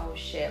like, oh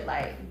shit,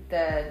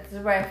 this is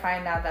where I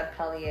find out that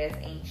Peleus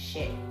ain't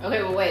shit.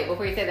 Okay, well wait,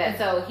 before you say that,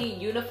 so he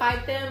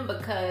unified them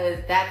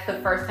because that's the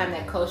first time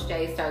that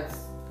Koschei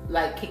starts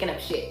like kicking up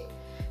shit.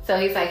 So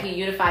he's like, he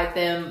unified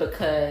them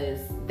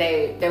because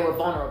they were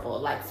vulnerable,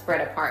 like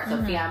spread apart.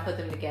 So Theon put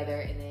them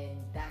together, and then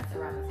that's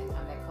around the same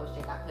time that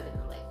Koschei got put in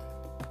the lake.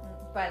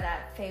 By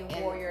that Fae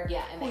warrior.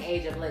 Yeah, in the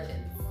Age of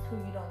Legends. Who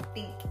you don't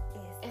think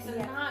is It's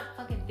not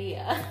fucking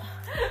Thea.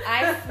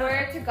 I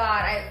swear to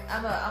God,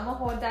 I'm gonna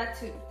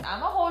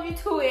hold you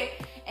to it.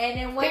 And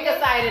then pick a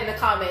side in the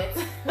comments.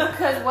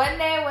 Because one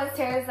day when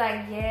Sarah's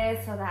like,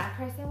 yeah, so that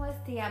person was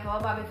Thea, blah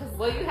blah blah.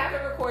 Because you have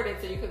it recorded,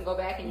 so you can go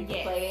back and you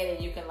can play it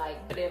and you can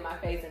like put it in my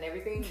face and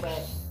everything.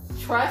 But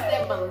trust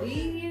and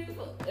believe.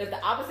 If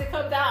the opposite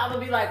comes out, I'm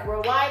gonna be like,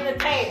 rewind the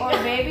tape. Or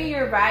maybe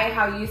you're right,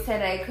 how you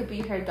said that it could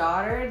be her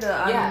daughter,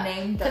 the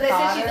unnamed daughter. Because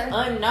they said she's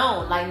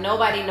unknown. Like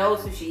nobody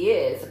knows who she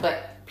is,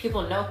 but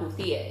people know who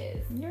Thea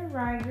is. You're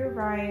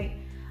right.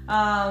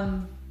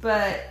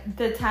 But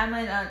the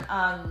timeline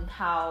on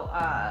how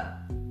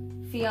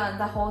Theon,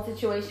 the whole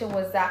situation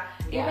was that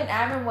even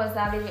Amren was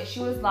not even, she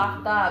was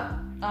locked up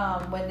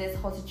when this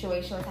whole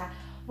situation was happening.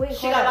 Wait,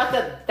 she got locked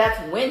up. That's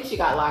when she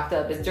got locked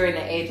up. Is during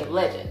the Age of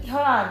Legends.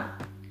 Hold on.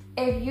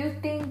 If you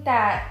think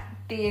that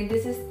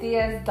this is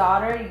Thea's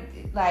daughter,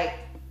 like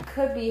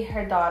could be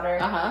her daughter.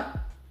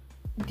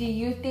 Do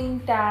you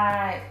think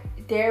that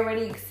there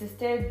already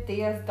existed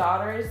Thea's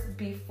daughters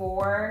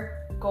before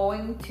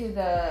going to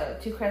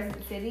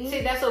Crescent City?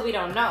 See, that's what we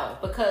don't know,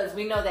 because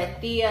we know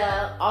that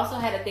Thea also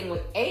had a thing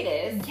with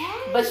Adis,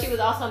 but she was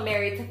also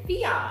married to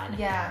Theon.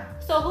 Yeah.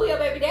 So who your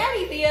baby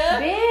daddy, Thea?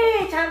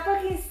 Bitch, I'm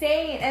fucking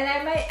saying, and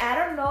I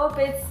don't know if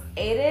it's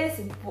Adis,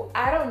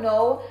 I don't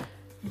know,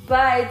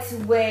 but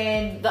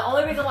when the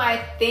only reason why I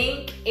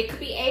think it could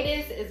be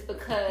Adis is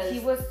because he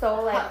was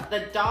so like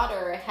the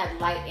daughter had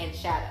light and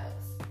shadows.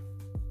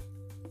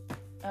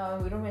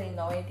 We don't really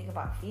know anything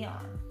about Theon,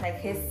 like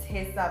his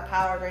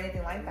powers or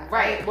anything like that.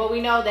 Right. Well,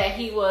 we know that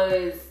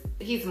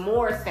he's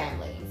Mor's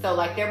family, so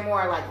like they're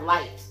more like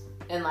light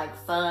and like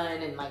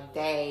sun and like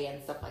day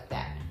and stuff like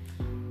that.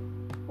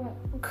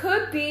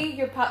 Could be.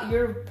 You're probably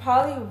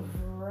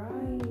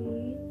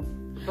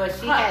right. But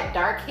she had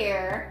dark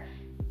hair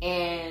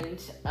and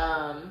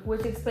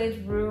which explains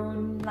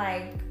Rune,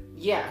 like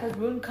because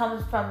Rune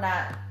comes from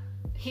that.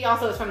 He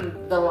also is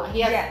from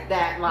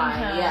that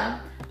line. Yeah.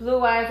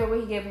 Blue eyes, where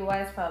would he get blue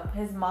eyes from?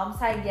 His mom's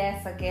side,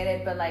 yes, I get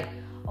it, but like,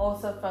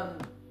 also from.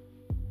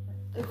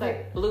 It's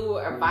like blue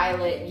or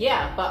violet.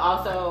 Yeah, but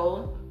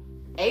also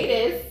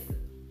Adis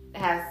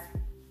has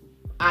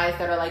eyes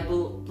that are like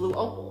blue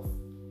opals.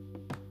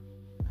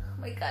 Oh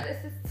my god,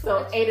 this is too So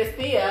much. Adis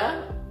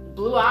Thea,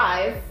 blue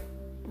eyes,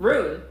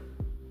 Rune.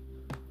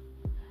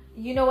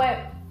 You know what?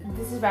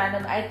 This is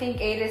random. I think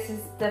Adis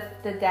is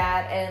the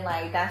dad, and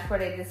like that's where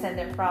they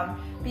descended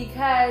from,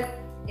 because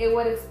it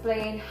would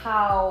explain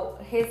how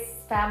his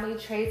family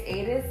traits,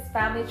 Adis'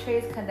 family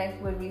traits,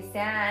 connect with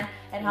Rhysand,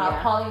 and how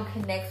Apollyon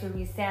connects with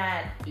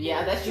Rhysand.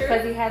 Yeah, that's true.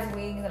 Because he has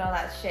wings and all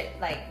that shit.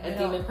 Like a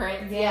demon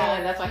prince. Yeah. Yeah,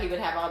 and that's why he would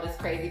have all this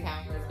crazy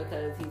powers,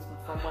 because he's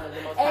from one of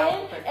the most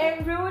powerful princes.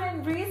 And Rune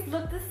and Rhys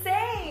look the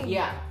same.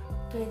 Yeah.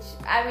 Bitch,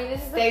 I mean,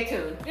 this is Stay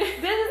tuned.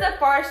 This is a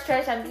far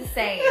stretch. I'm just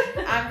saying.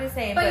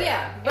 But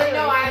yeah. But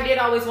no, I did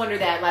always wonder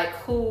that. Like,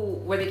 who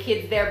were the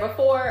kids there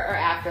before or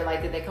after?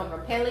 Like, did they come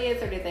from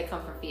Peleus or did they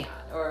come from Theon?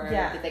 Or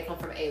did they come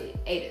from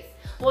Adis?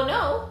 Well,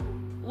 no.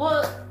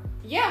 Well,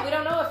 yeah, we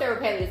don't know if they were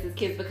Peleus'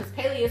 kids, because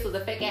Peleus was a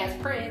fake ass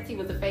prince. He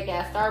was a fake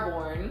ass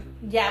Starborn.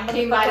 Yeah, but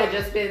he might have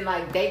just been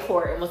like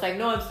Daycourt and was like,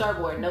 "No, I'm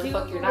Starborn. No, the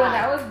fuck you're not." When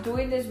I was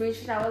doing this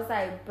research, I was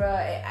like,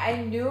 "Bruh,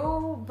 I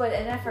knew, but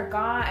and I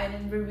forgot." And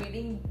then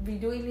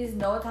redoing these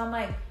notes, I'm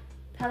like,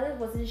 Peleus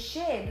wasn't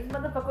shit. This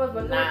motherfucker was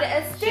working with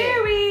the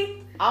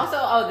Asteri.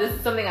 Also, this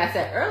is something I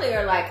said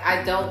earlier. Like,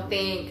 I don't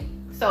think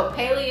so.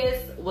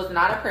 Peleus was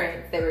not a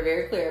prince. They were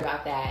very clear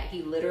about that.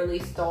 He literally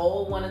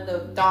stole one of the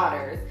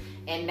daughters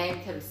and named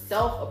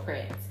himself a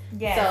prince.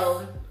 Yes.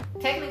 So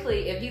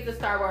technically, if he's a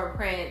Starborn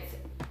prince,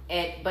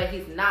 but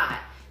he's not,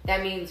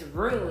 that means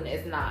Rune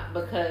is not,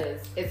 because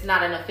it's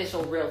not an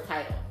official real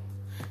title.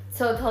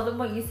 So tell them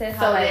what you said.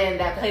 So then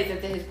that plays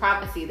into his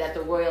prophecy that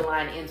the royal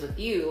line ends with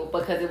you,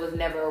 because it was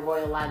never a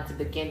royal line to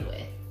begin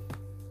with.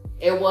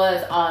 It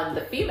was on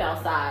the female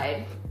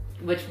side,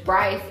 which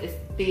Bryce is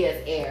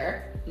Thea's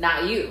heir,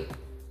 not you.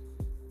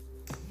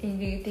 And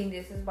do you think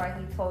this is why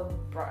he told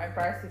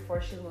Bryce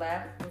before she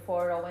left,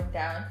 before it all went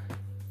down,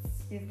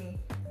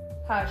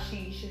 how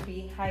she should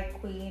be High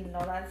Queen and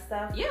all that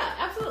stuff? Yeah,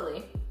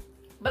 absolutely.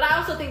 But I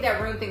also think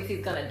that Rune thinks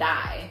he's gonna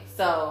die.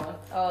 So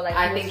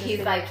I think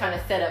he's like trying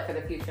to set up for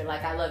the future.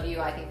 Like, I love you.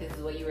 I think this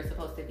is what you were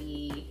supposed to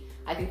be.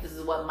 I think this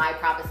is what my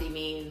prophecy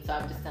means. So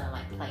I'm just gonna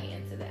like play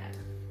into that.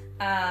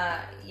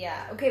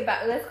 Yeah. Okay,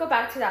 but let's go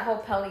back to that whole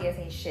Peleus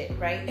and shit,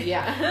 right?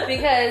 Yeah.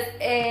 Because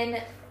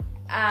in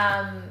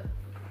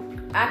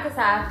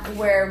Akasaf,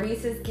 where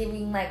Rhys is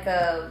giving like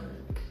a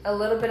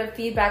little bit of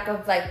feedback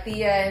of like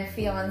Thea and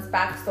Fion's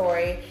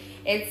backstory,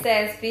 it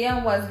says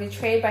Theon was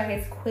betrayed by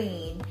his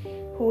queen,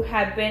 who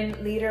had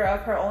been leader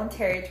of her own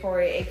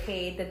territory,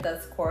 aka the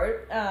Dust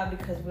Court,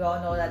 because we all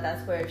know that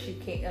that's where she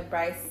came,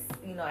 Bryce,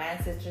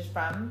 ancestors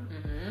from.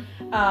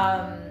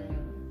 Mm-hmm.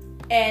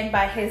 And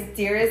by his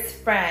dearest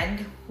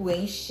friend, who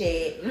ain't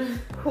shit,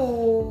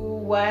 who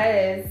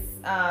was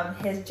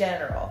his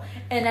general.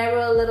 And I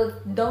wrote a little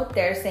note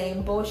there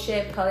saying,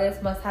 bullshit,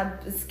 Peleus must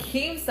have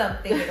schemed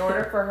something in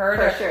order for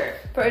her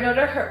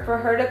for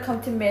her to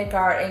come to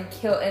Midgard and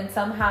kill, and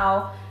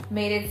somehow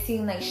made it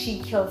seem like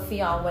she killed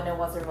Theon when it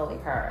wasn't really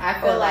her. I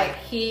feel like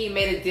he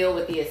made a deal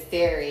with the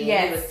Asteri.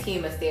 Yes. He was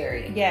Team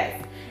Asteri.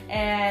 Yes.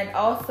 And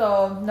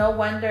also, no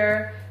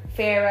wonder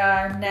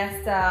Farah,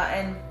 Nesta,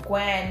 and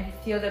Gwen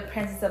feel the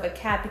presence of a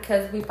cat,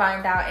 because we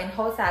find out in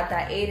Hosab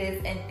that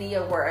Adis and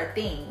Thea were a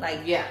thing. Like,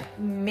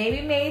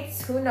 maybe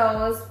mates, who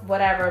knows,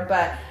 whatever.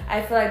 But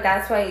I feel like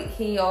that's why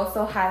he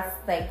also has,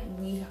 like,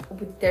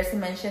 there's a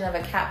mention of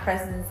a cat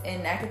presence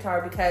in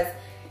ACOTAR, because,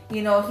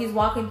 he's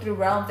walking through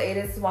realms.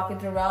 Adis is walking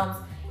through realms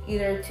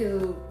either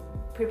to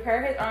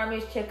prepare his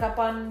armies, check up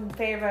on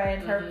Farah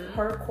and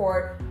her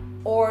court,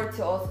 or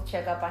to also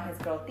check up on his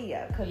girl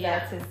Thea, because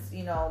that's his,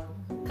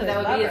 because that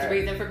would be his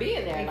reason for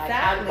being there.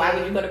 Exactly. Like, why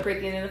would you go to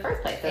Prythian in the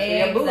first place? That's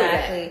where your boo is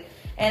at.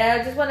 And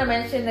I just want to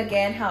mention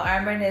again how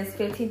Amren is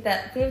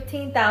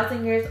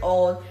 15,000 years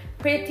old.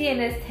 Prythian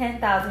is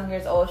 10,000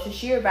 years old. So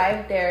she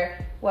arrived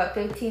there,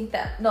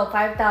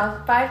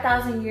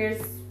 5,000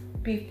 years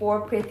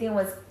before Prythian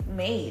was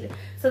made.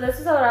 So this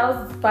is what I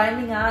was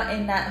finding out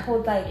in that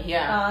whole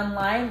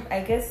online.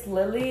 I guess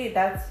Lily,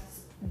 that's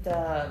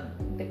the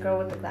girl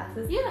with the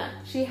glasses. Yeah.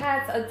 She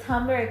has a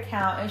Tumblr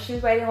account and she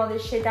was writing all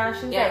this shit down.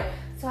 She was like,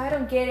 so I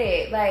don't get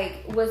it.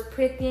 Like, was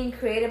Prythian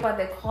created by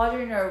the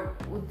Cauldron or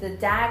the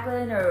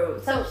Daglin or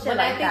some shit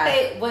like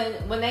that?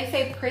 When they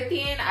say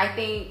Prythian, I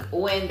think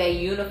when they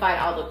unified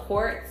all the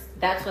courts,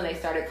 that's when they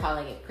started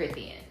calling it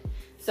Prythian.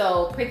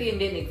 So Prythian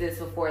didn't exist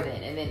before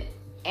then, and then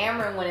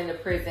Amren went into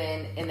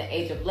prison in the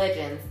Age of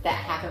Legends. That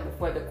happened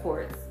before the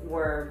courts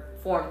were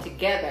formed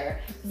together.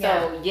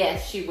 So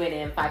yes, she went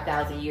in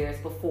 5,000 years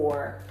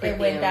before Prythian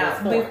went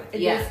down.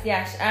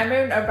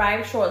 Amren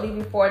arrived shortly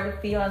before the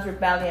Theon's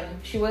rebellion.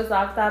 She was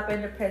locked up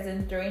in the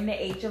prison during the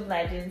Age of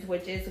Legends,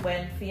 which is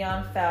when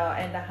Theon fell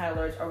and the High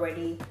Lords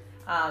already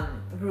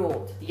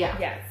ruled. Yeah.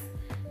 Yes.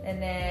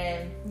 And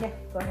then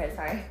go ahead.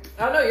 Sorry.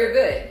 Oh no, you're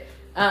good.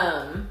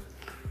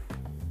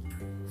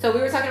 So we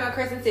were talking about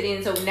Crescent City,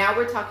 and so now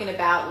we're talking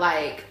about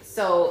like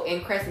so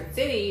in Crescent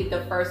City,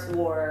 the first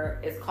war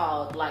is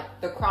called like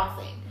the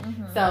Crossing.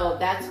 So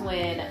that's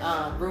when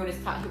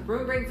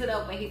Rune brings it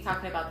up when he's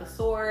talking about the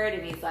sword,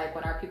 and he's like,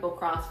 when our people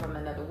cross from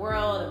another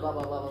world, and blah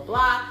blah blah blah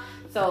blah.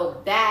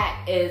 So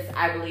that is,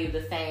 I believe,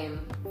 the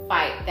same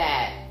fight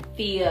that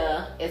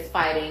Thea is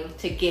fighting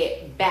to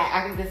get back.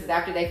 I think this is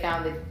after they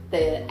found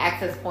the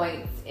access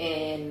points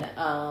in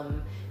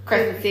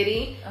Crescent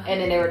City,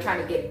 and then they were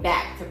trying to get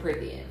back to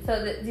Prythian.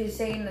 So you're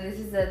saying that this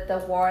is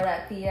the war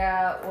that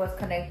Thea was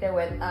connected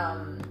with,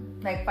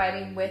 like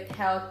fighting with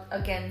Hel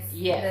against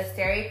the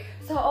Asteri.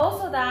 So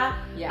also that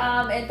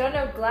in Throne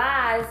of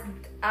Glass,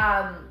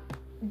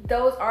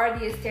 those are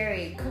the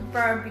Asteri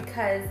confirmed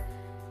because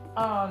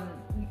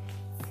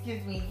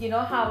excuse me, you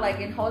know how like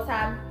in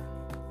Hosam,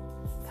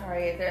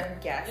 sorry, I'm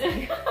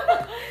guessing.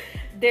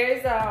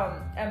 There's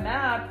a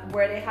map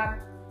where they have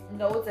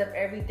nodes of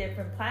every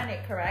different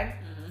planet,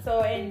 correct?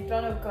 So in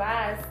Throne of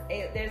Glass,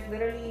 there's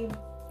literally,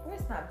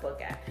 where's my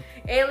book at?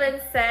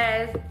 Aelin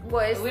says, we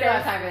don't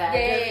have time for that.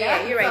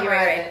 Yeah, you're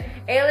right.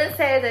 Aelin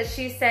says that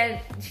she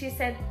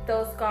sent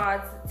those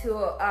gods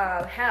to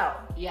Hel.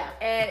 Yeah.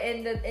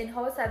 And in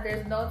Hosab,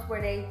 there's notes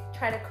where they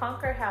try to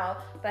conquer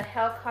Hel, but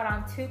Hel caught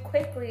on too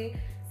quickly.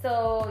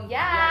 So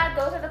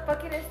those are the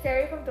fucking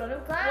Asteri from Throne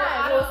of Glass.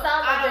 Well,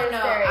 I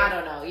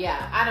don't know.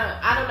 Yeah,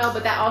 I don't know.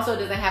 But that also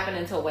doesn't happen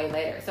until way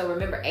later. So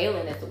remember,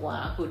 Aelin is the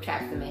one who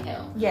traps them in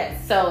Hell.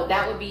 Yes. So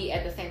that would be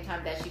at the same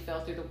time that she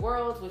fell through the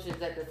worlds, which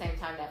is at the same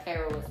time that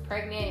Pharaoh was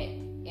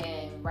pregnant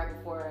and right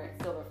before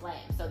Silver Flame.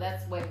 So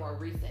that's way more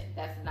recent.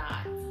 That's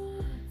not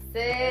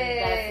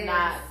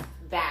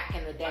back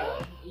in the day.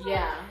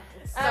 Yeah.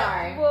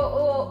 Sorry.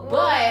 But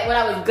what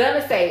I was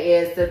gonna say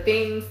is the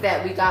things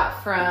that we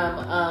got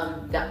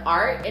from the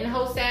art in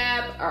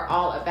Hosab are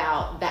all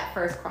about that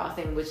first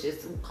crossing, which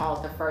is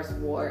called the First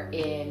War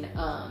in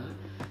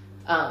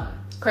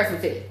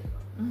Crescent City.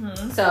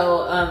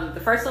 So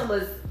the first one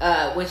was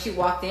when she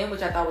walked in,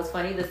 which I thought was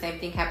funny. The same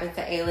thing happens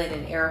to Aelin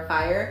in Air of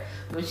Fire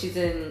when she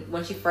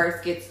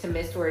first gets to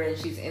Mistward and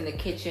she's in the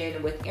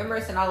kitchen with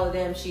Emrys and all of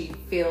them. She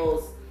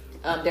feels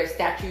there's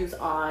statues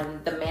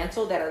on the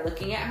mantle that are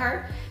looking at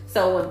her.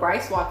 So when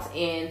Bryce walks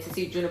in to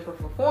see Juniper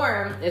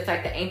perform, it's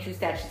like the ancient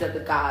statues of the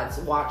gods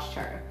watched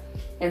her.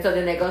 And so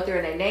then they go through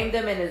and they name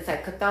them, and it's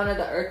like Cathona,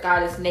 the earth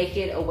goddess,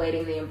 naked,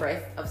 awaiting the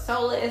embrace of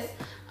Solus.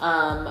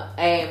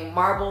 A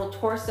marble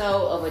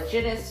torso of a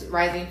Genis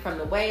rising from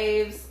the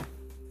waves.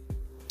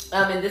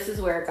 And this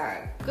is where it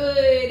got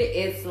good.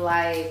 It's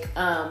like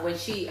when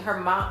her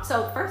mom.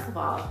 So first of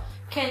all,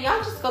 can y'all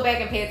just go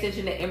back and pay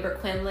attention to Ember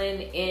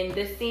Quinlan in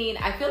this scene?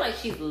 I feel like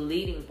she's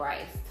leading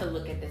Bryce to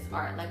look at this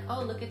art. Like,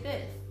 oh, look at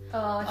this.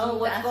 Oh,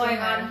 what's going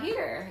on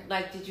here?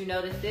 Like, did you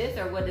notice this,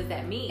 or what does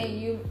that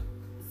mean?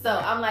 So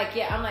I'm like,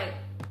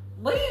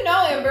 what do you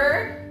know,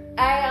 Ember?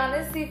 I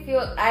honestly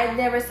feel I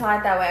never saw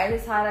it that way. I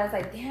just saw it as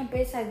like, damn,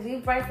 bitch, like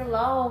leave Bryce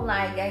alone.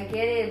 Like, I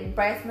get it.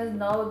 Bryce must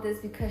know this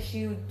because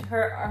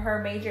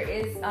her major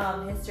is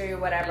history or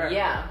whatever.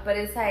 Yeah. But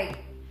it's like,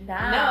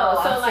 no.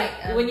 So like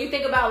when you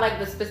think about like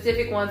the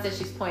specific ones that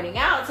she's pointing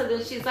out, so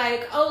then she's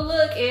like, oh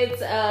look, it's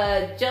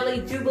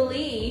Jelly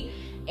Jubilee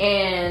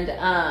and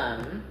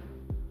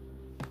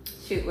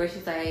where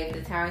she's like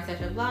the towering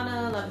statue of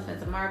Lana, Love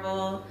Defense of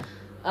Marvel.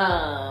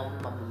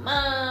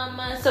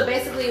 So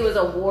basically it was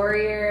a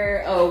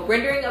warrior,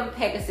 rendering of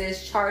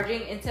Pegasus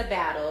charging into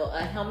battle,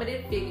 a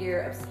helmeted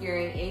figure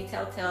obscuring any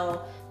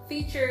telltale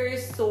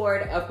features,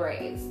 sword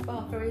upraised.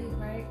 Valkyries,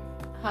 right?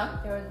 Huh?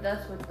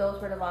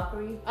 Those were the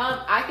Valkyries?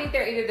 I think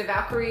they're either the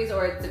Valkyries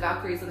or it's the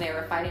Valkyries when they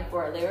were fighting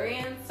for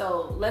Illyrian.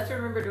 So let's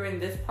remember during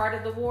this part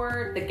of the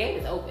war, the gate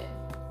is open.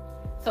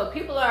 So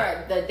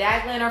the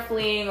Daglan are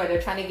fleeing or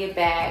they're trying to get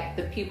back.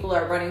 The people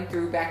are running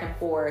through back and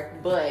forth.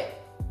 But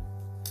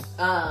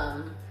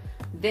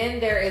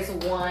then there is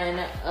one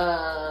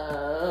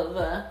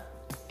of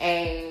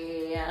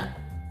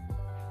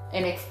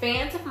an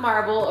expanse of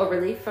marble, a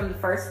relief from the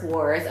First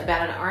Wars,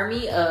 about an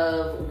army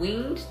of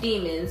winged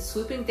demons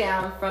swooping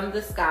down from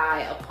the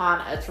sky upon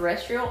a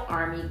terrestrial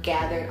army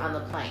gathered on the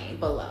plain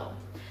below.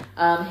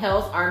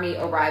 Hel's army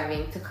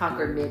arriving to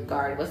conquer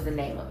Midgard was the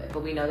name of it,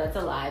 but we know that's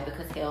a lie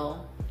because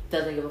Hel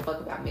doesn't give a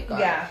fuck about Midgard.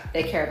 Yeah.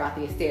 They care about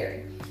the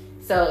Asteri.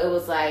 So it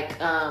was like,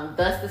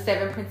 thus the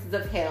seven princes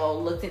of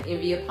Hel looked in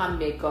envy upon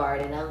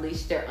Midgard and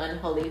unleashed their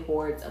unholy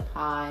hordes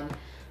upon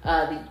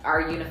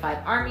our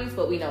unified armies,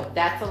 but we know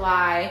that's a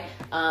lie.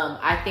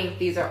 I think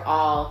these are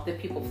all the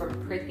people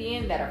from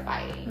Prythian that are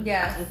fighting.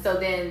 Yeah. And so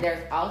then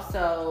there's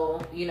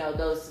also,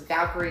 those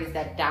Valkyries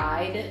that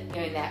died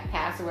in that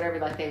past or whatever,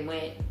 like they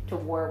went to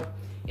war.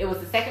 It was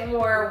the second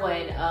war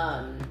when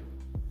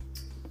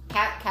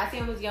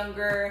Cassian was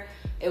younger.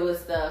 It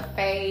was the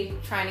Fae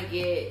trying to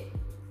get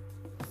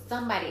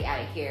somebody out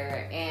of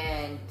here,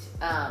 and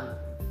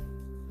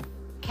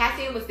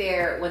Cassian was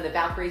there when the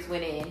Valkyries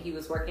went in. He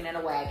was working in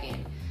a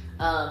wagon.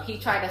 He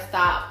tried to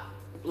stop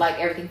like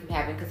everything from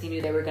happening because he knew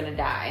they were going to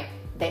die.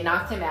 They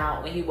knocked him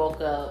out. When he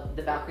woke up,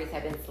 the Valkyries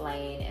had been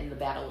slain and the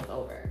battle was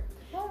over.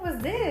 Oh one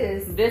was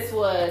this? This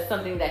was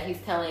something that he's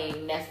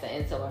telling Nesta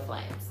in Silver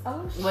Flames.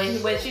 Oh,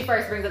 When she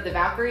first brings up the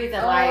Valkyries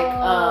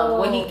and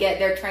when he get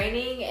their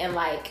training and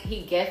like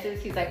he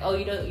guesses, he's like, oh,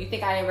 you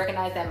think I didn't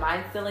recognize that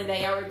mind stealing that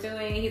y'all were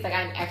doing? He's like,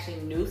 I actually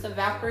knew some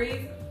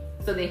Valkyries.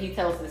 So then he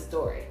tells this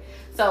story.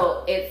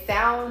 So it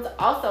sounds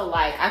also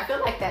like, I feel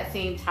like that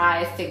scene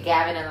ties to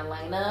Gavin and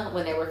Elena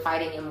when they were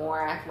fighting in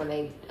Morath, when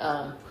they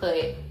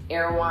put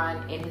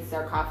Erewhon in his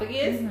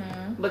sarcophagus,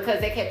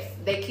 because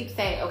they keep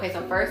saying, okay,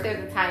 so first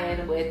there's a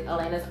tie-in with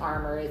Elena's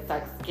armor. It's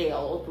like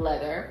scaled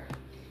leather.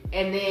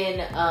 And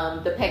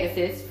then the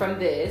Pegasus from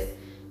this.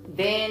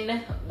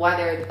 Then while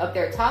they're up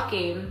there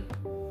talking,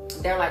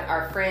 they're like,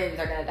 our friends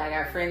are gonna die,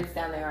 our friends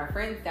down there, our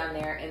friends down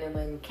there. And then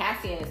when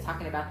Cassian is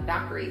talking about the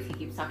Valkyries, he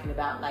keeps talking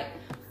about like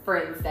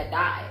friends that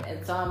died.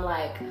 And so I'm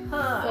like, so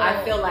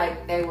I feel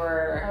like they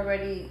were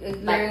already,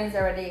 Lyrians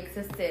already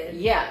existed.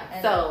 Yeah.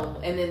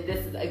 And then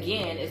this is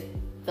again is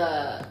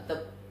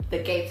the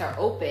gates are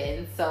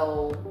open,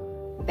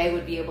 so they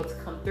would be able to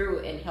come through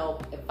and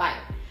help and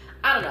fight.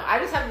 I don't know. I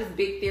just have this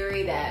big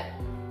theory that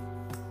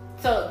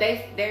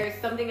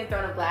there's something in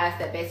Throne of Glass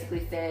that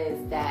basically says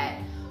that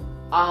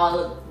all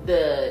of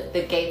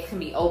the gates can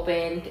be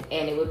opened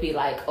and it would be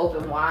like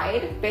open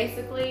wide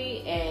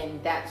basically,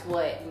 and that's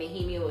what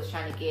Nehemia was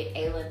trying to get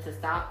Aelin to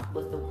stop,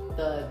 was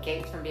the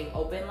gates from being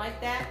open like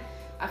that.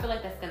 I feel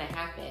like that's gonna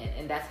happen,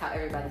 and that's how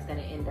everybody's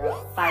gonna end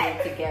up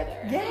fighting together.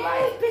 Yes,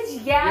 like,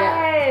 bitch, yes.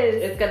 Yeah,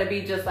 it's gonna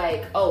be just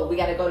like, oh, we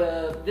gotta go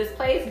to this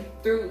place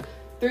through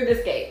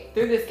this gate,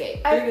 through this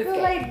gate, through this gate. I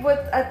feel like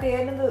at the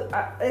end of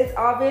it's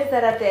obvious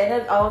that at the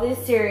end of all these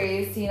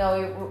series,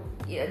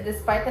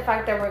 despite the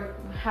fact that we're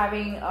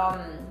having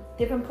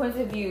different points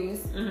of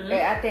views,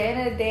 at the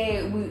end of the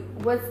day,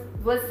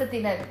 what's the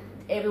thing that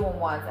everyone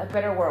wants? A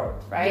better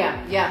world, right?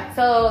 Yeah.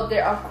 So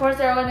they're all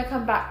gonna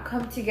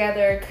come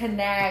together,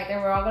 connect,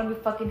 and we're all gonna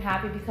be fucking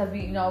happy because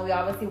we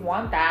obviously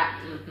want that.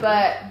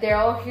 But they're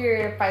all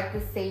here to fight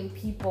the same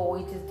people.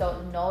 We just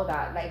don't know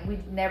that. Like, we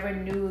never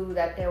knew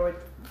that they were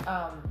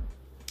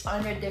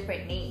under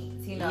different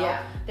names,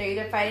 Yeah. They're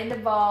either fighting the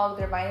Vogue,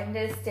 they're fighting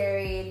the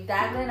Asteri.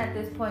 Daglan at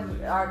this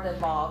point are the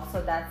Vogue,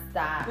 so that's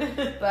that.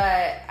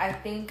 But I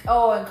think,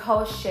 and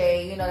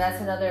Koschei,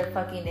 that's another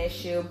fucking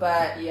issue.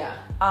 But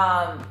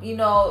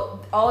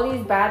all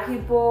these bad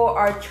people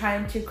are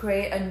trying to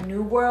create a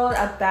new world,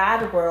 a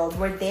bad world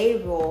where they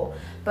rule.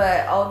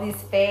 But all these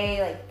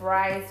Fae, like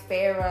Bryce,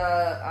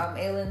 Farah,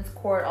 Aelin's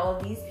court, all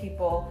of these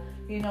people,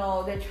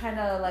 they're trying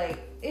to, like,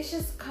 it's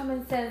just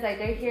common sense. Like,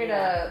 they're here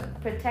to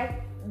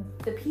protect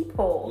the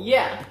people.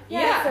 Yeah.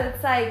 So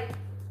it's like,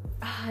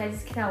 I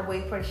just cannot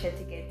wait for the shit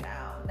to get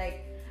down.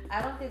 Like,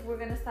 I don't think we're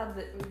gonna stop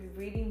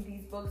reading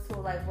these books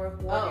till like we're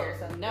 40 or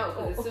something. No,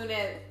 because as soon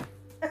as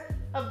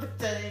I'm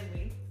pretending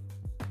me.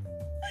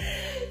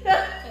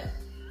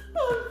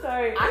 I'm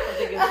sorry. I don't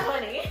think it's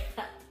funny.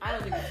 I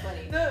don't think it's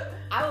funny. No.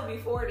 I will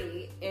be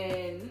 40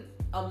 in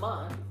a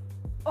month.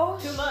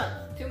 2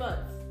 months. 2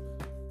 months.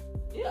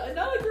 Yeah,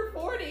 no, you're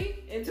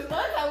 40. In 2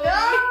 months, I will be.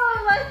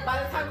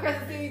 By the time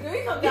Crescent City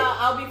 3 comes out,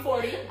 I'll be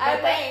 40.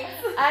 Thanks.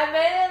 I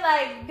made it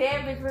like,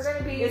 damn, bitch, we're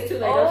gonna be It's too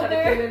late. older. Don't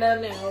try to clean it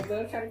up now.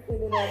 Don't try to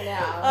clean it up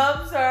now.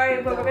 I'm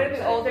sorry, but we're gonna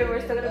be older.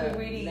 We're still gonna be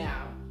reading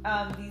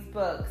these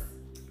books.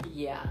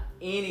 Yeah.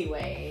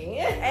 Anyway,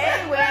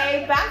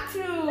 back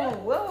to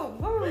where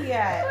were we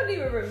at? I don't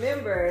even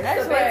remember.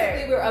 That's so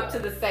basically, we're up to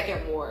the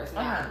Second Wars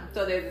now.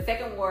 So there's the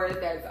Second Wars.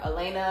 There's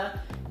Elena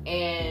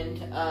and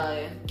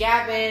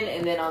Gavin,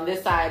 and then on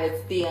this side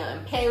it's Thea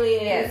and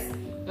Peleus. Yes.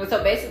 And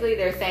so basically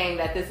they're saying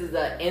that this is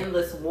an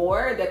endless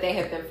war that they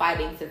have been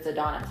fighting since the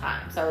dawn of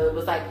time. So it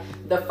was like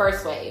the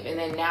first wave, and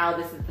then now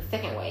this is the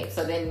second wave.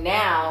 So then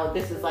now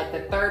this is like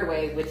the third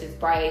wave, which is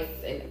Bryce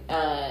and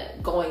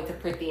going to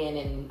Prithian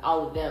and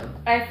all of them.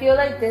 I feel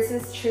like this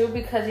is true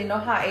because you know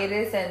how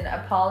Adis and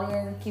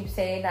Apollyon keep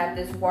saying that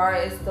this war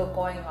is still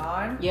going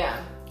on?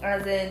 Yeah.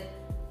 As in,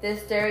 the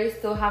Asteri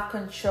still have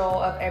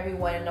control of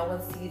everyone and no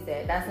one sees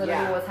it. That's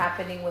literally what's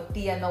happening with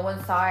Thea. No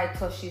one saw it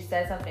till she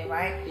said something,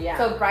 right? Yeah.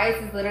 So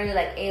Bryce is literally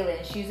like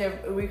Aelin. She's a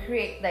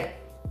recreate, like,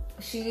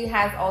 she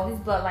has all these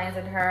bloodlines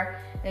in her,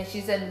 and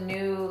she's a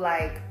new,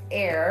 like,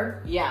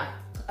 heir. Yeah.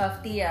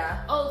 Of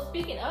Thea. Oh,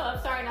 speaking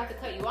of, sorry not to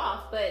cut you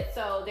off, but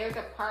so there's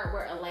a part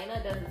where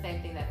Elena does the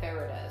same thing that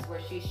Farah does,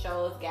 where she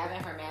shows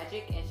Gavin her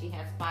magic, and she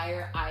has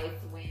fire, ice,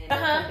 wind,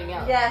 and something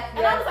else. Yes.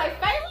 And I was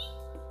like, Farah?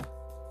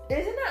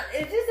 Isn't that?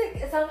 It's just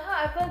like somehow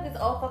I feel like it's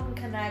all fucking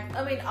connects.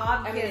 I mean,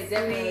 obviously, it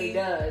definitely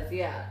does.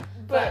 Yeah,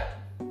 but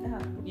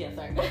yeah,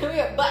 sorry. But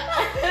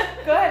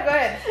go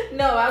ahead.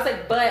 No, I was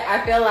like, but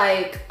I feel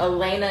like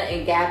Elena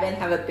and Gavin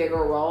have a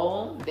bigger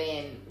role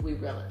than we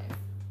realize.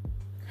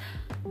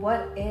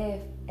 What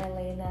if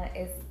Elena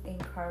is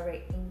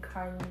incarnated?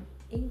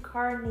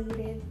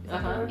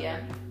 Yeah.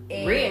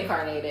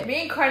 Reincarnated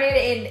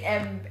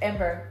in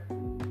Ember.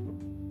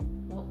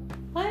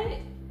 What?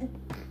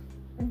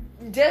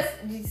 Just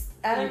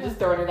I don't You're know. just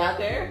throwing it out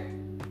there?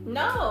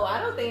 No, I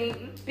don't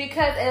think.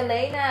 Because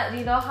Elena,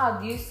 you know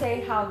how you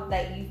say how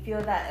like you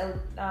feel that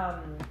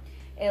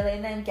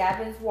Elena and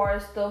Gavin's war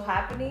is still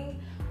happening?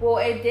 Well,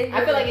 it did.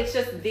 I feel like it's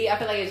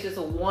just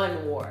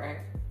one war,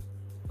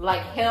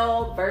 like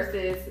Hell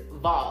versus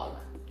Vogue.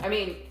 I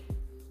mean,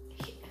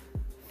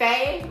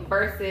 Faye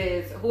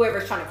versus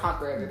whoever's trying to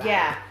conquer everybody.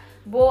 Yeah.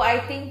 Well, I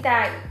think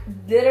that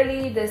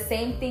literally the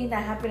same thing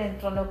that happened in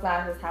Throne of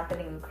Glass is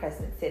happening in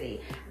Crescent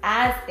City.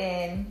 As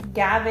in,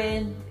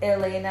 Gavin,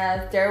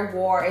 Elena, their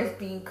war is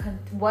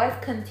was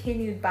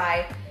continued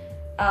by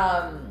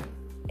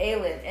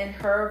Aelin and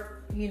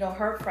her,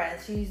 her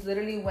friends. She's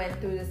literally went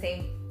through the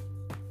same.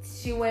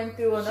 She went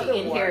through another war.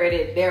 She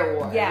inherited their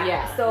war.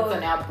 Yeah. So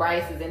now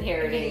Bryce is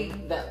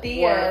inheriting the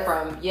Thea's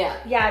war from,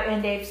 Yeah,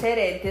 and they've said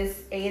it.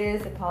 This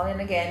Ada's Apollyon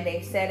again,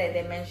 they've said it.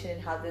 They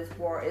mentioned how this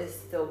war is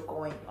still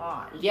going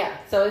on. Yeah.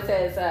 So it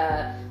says,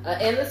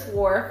 endless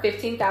war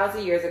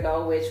 15,000 years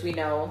ago, which we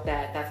know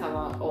that's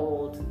how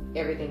old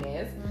everything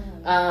is.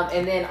 Mm-hmm.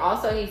 And then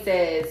also he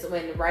says,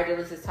 when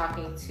Rigelus is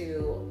talking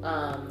to,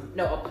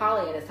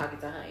 Apollyon is talking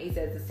to Hunt, he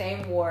says the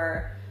same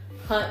war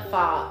Hunt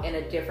fought in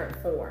a different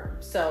form.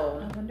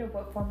 So I wonder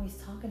what form he's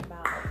talking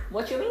about.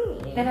 What you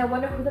mean? Then I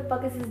wonder who the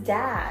fuck is his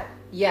dad.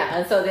 Yeah,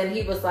 and so then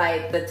he was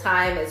like, the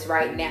time is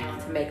right now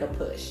to make a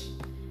push.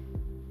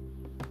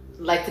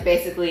 Like to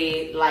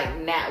basically, like,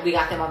 now we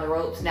got them on the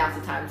ropes, now's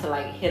the time to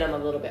like hit them a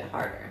little bit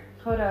harder.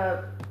 Hold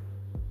up.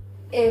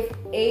 If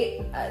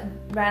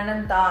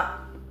random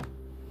thought,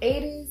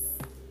 Adis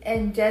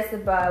and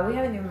Jessica, we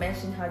haven't even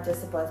mentioned how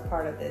Jessica is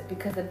part of this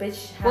because the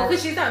bitch has... Well,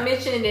 because she's not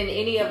mentioned in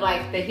any of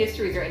like the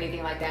histories or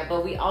anything like that,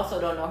 but we also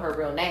don't know her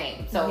real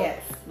name. So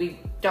we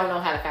don't know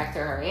how to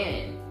factor her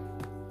in.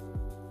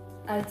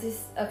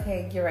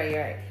 Okay, you're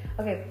right.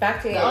 Okay,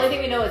 back to the only thing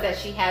we know is that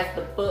she has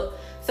the book.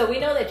 So we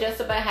know that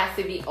Jessica has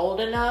to be old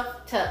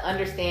enough to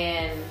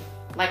understand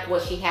like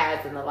what she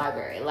has in the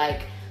library.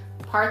 Like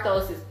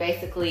Parthos is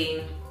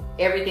basically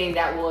everything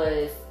that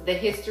was the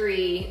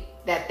history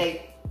that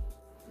they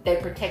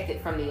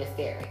protected from the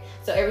Asteri.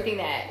 So everything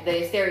that the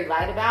Asteri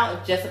lied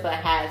about, Jessica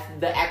has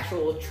the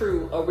actual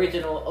true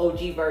original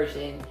OG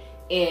version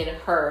in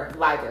her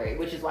library,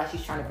 which is why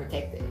she's trying to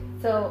protect it.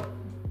 So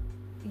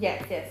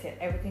yes,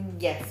 everything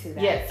yes to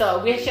that. Yeah,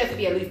 so she has to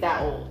be at least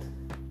that old.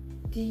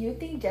 Do you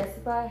think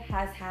Jessica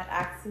has had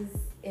access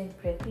in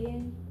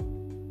Prythian?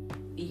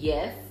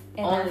 Yes.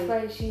 And that's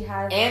why she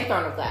has... And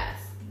Throne of Glass.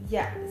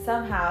 Yeah,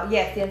 somehow.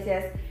 Yes.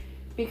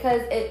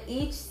 Because in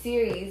each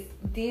series,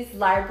 these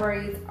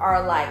libraries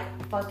are like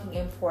fucking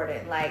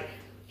important. Like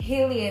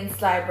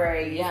Helian's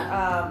library,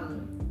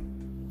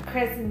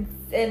 Crescent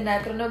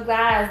and Throne of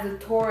Glass, the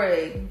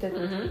Torre,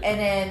 and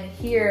then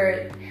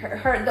here,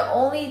 her. The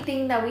only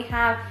thing that we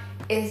have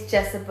is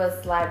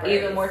Jessica's library.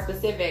 Even more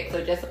specific.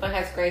 So Jessica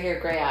has gray hair,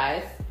 gray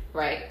eyes,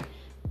 right?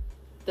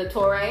 The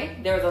Torre,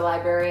 there was a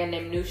librarian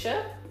named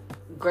Nusha,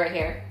 gray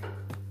hair,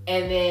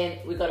 and then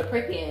we go to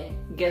Prythian.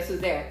 Guess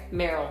who's there?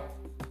 Meryl.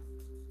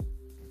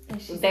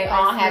 They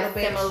all have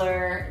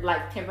similar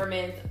like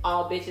temperaments.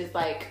 All bitches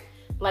like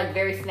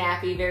very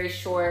snappy, very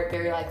short,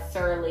 very like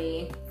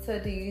surly. So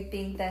do you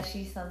think that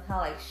she somehow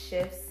like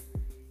shifts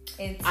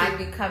into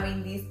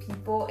becoming these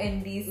people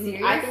in these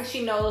series? I think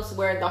she knows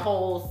where the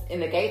holes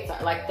in the gates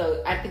are.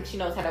 I think she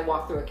knows how to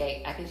walk through a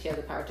gate. I think she has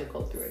the power to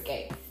go through a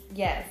gate.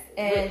 Yes,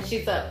 and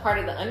she's a part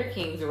of the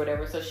Underkings or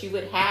whatever, so she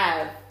would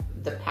have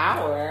the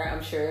power,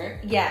 I'm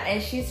sure. Yeah,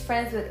 and she's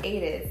friends with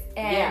Adis,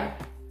 and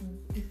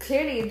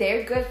clearly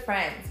they're good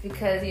friends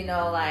because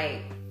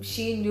like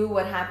she knew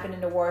what happened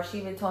in the war. She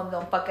even told him,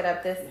 "Don't fuck it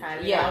up this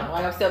time."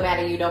 Like I'm still mad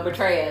at you. Don't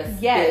betray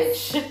us,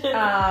 yes.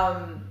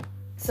 bitch.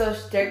 So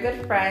they're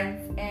good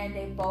friends, and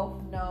they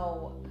both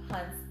know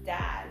Hunt's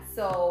dad.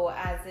 So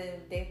as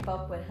in they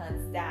fuck with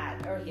Hunt's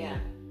dad, or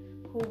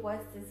who was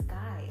this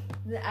guy?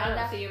 I don't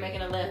know. So you're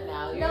making a left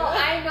now. No,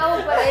 I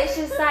know, but it's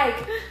just like,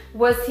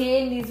 was he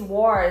in these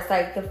wars?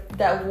 Like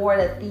that war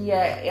that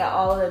Thea,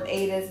 all of them,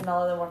 Adis, and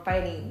all of them were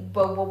fighting.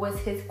 But what was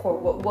his core?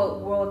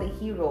 What world did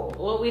he rule?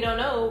 Well, we don't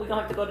know. We're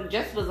gonna have to go to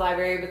Jessica's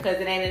library because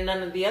it ain't in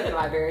none of the other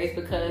libraries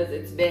because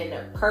it's been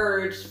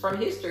purged from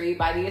history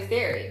by the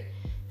Asteri.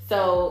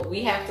 So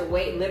we have to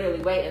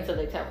literally wait until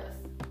they tell us.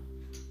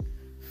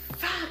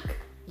 Fuck.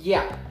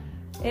 Yeah.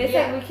 And it's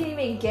like we can't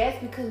even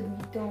guess because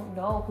we don't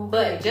know who.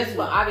 But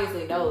Jessica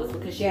obviously knows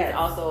because she's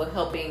also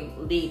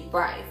helping lead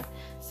Bryce.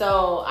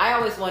 So I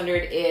always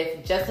wondered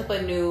if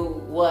Jessica knew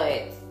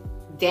what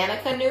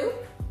Danica knew,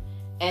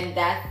 and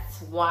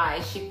that's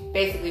why she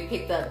basically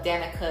picked up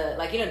Danica.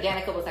 Like,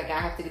 Danica was like, I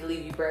have to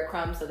leave you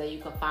breadcrumbs so that you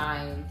can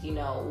find,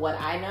 what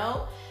I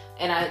know.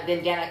 And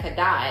then Danica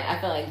died. I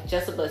feel like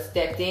Jessica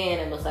stepped in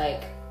and was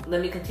like, let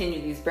me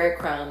continue these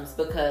breadcrumbs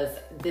because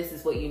this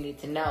is what you need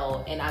to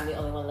know, and I'm the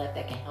only one left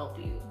that can help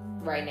you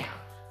right now.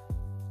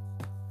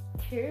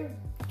 True.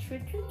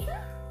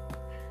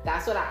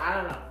 That's what I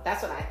don't know.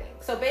 That's what I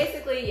think. So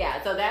basically,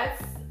 so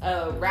that's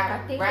a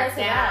wrap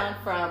down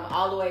from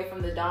all the way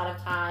from the dawn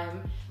of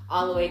time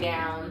all the way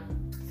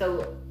down.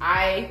 So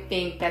I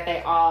think that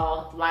they're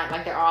all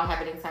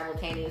happening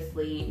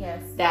simultaneously.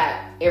 Yes.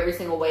 That every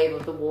single wave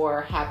of the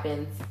war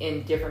happens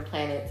in different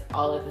planets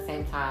all at the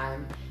same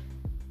time.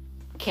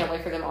 can't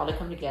wait for them all to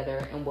come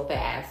together and whoop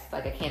ass.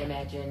 Like, I can't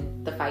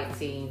imagine the fight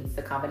scenes,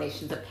 the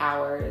combinations of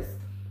powers.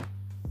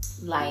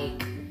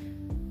 Like,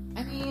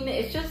 I mean,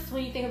 it's just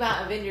when you think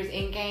about Avengers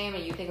Endgame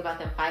and you think about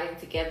them fighting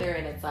together,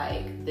 and it's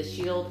like the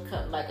shield,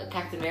 like a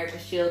Captain America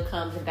shield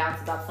comes and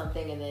bounces off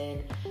something, and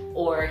then,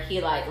 or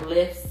he like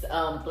lifts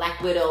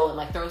Black Widow and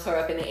like throws her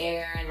up in the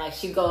air, and like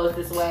she goes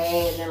this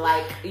way, and then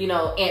like, you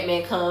know,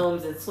 Ant-Man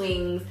comes and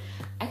swings.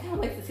 I can't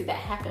wait to see that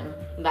happen.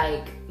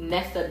 Like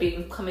Nesta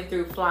coming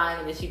through flying,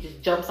 and then she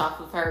just jumps off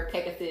of her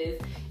Pegasus,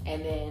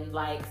 and then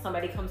like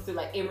somebody comes through,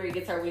 like Emery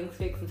gets her wings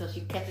fixed until she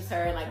catches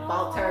her and like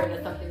vaults her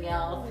into something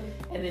else,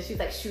 and then she's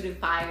like shooting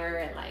fire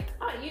and like,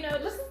 you know,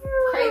 just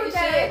crazy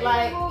shit.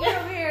 Like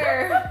over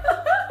here.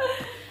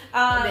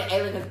 And then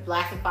Alien is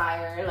blasting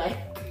fire, like,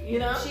 you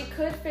know. She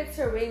could fix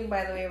her wing,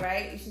 by the way,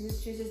 right? She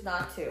just chooses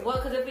not to.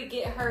 Well, because if we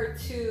get her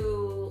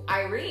to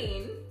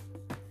Irene,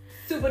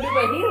 super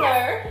duper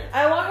healer,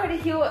 I want her to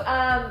heal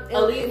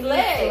Elite's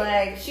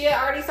leg. She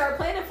had already started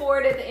planning for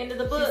it at the end of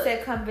the book. She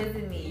said, "Come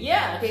visit me."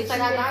 Yeah, she's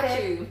like, "I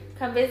got you.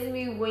 Come visit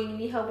me when you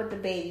need help with the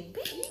baby."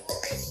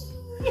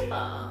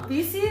 Yeah. Do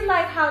you see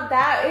like how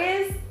that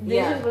is?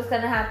 This is what's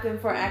gonna happen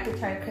for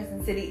Akatar,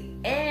 Crescent City,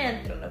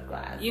 and Throne of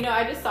Glass. You know,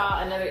 I just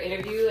saw another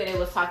interview, and it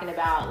was talking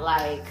about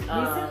like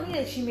recently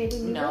that she made a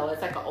new book?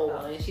 it's like an old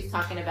one, and she's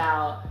talking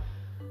about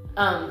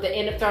the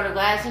end of Throne of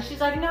Glass, and she's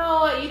like,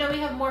 no, you know, we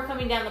have more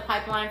coming down the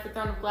pipeline for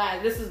Throne of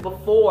Glass. This is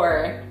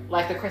before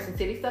like the Crescent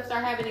City stuff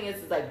started happening.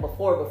 This is like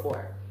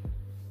before.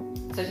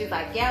 So she's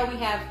like, yeah, we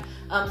have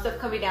stuff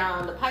coming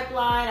down the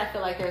pipeline. I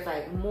feel like there's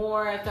like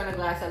more Throne of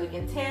Glass that we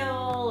can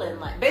tell, and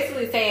like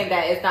basically saying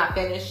that it's not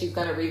finished. She's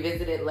gonna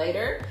revisit it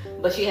later,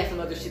 but she has some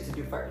other shit to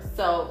do first.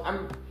 So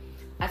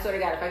I swear to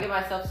God, if I get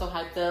myself so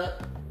hyped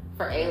up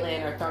for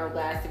Alien or Throne of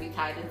Glass to be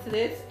tied into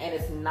this, and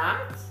it's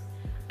not,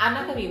 I'm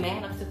not gonna be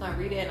mad. I'm still gonna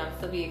read it and I'm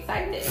still be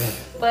excited.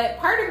 But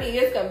part of me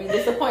is gonna be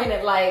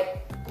disappointed.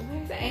 Like,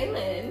 where's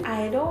Aelin?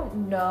 I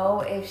don't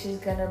know if she's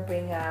gonna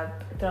bring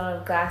up Throne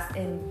of Glass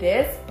in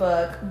this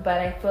book, but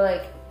I feel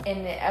like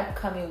in the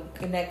upcoming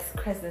next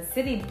Crescent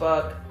City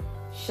book,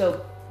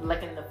 she'll,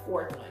 like in the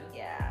fourth one.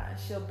 yeah,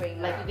 she'll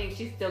bring Like, up. you think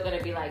she's still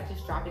gonna be like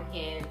just dropping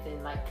hints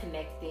and like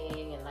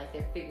connecting, and like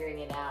they're figuring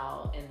it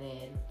out, and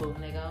then boom,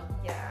 they go.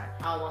 Yeah.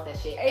 I don't want that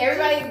shit. It's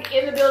Everybody's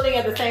in the building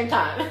at the same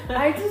time.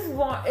 I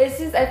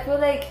feel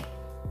like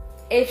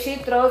if she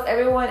throws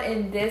everyone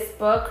in this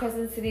book,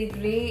 Crescent City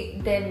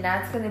 3, then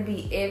that's gonna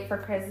be it for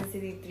Crescent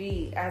City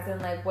 3. As in,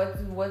 like, what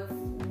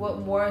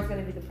more is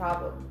gonna be the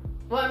problem?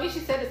 Well, I mean, she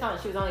said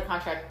she was only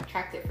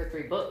contracted for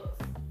 3 books.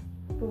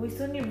 But we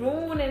still need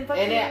Rune and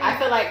fucking. And then I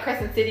feel like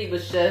Crescent City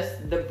was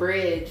just the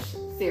bridge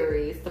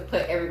series to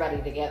put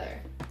everybody together.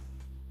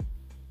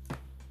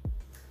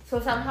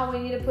 So somehow we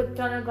need to put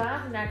Throne of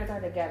Glass and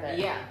Akatar together.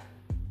 Yeah.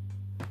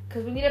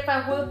 Because we need to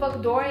find who the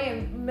fuck Dory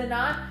and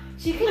Manon.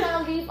 She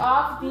cannot leave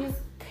off these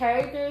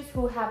characters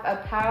who have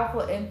a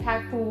powerful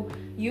impact, who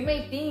you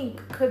may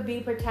think could be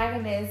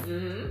protagonists,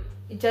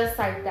 just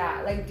like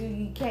that. Like, dude,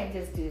 you can't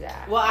just do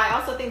that. Well, I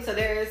also think so.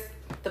 There's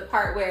the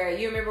part where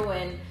you remember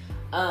when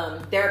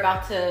they're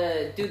about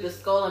to do the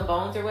skull and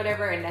bones or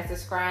whatever, and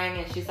Nessa's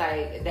crying, and she's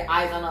like, the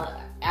eyes on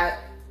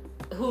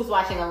who's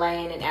watching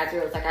Elaine, and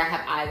Azrael's like, I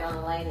have eyes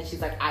on Elaine, and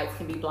she's like, eyes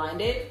can be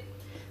blinded.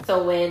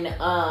 So when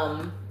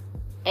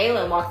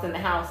Aelin walks in the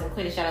house, and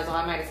Queen of Shadows,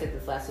 I might have said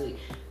this last week,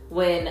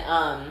 when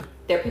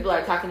their people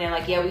are talking, they're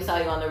like, yeah, we saw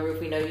you on the roof,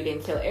 we know you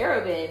didn't kill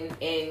Arobin,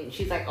 and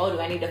she's like, oh, do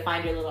I need to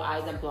find your little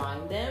eyes and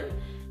blind them?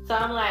 So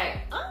I'm like,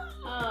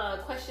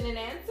 question and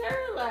answer,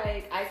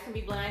 like, eyes can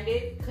be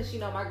blinded, because you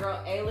know my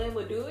girl Aelin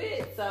would do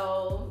it.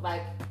 So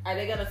like, are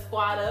they gonna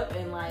squad up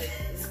and like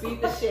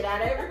beat the shit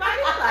out of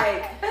everybody?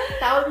 Like,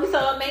 that would be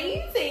so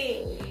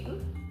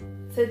amazing.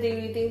 So do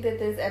you think that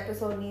this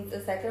episode needs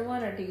a second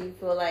one, or do you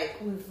feel like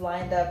we've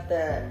lined up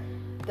the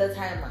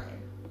timeline?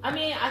 I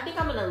mean, I think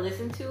I'm gonna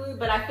listen to it,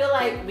 but I feel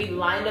like we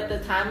lined up the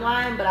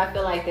timeline, but I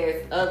feel like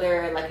there's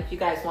other, like, if you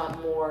guys want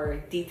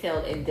more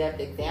detailed, in-depth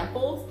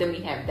examples, then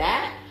we have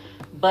that.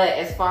 But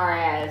as far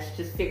as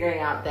just figuring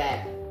out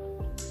that,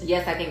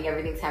 yes, I think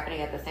everything's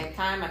happening at the same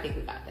time, I think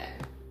we got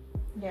that.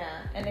 Yeah,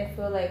 and I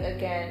feel like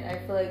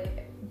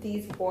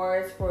these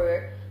wars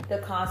were the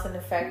constant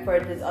effect for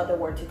this other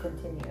war to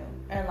continue.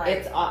 And like,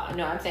 it's all,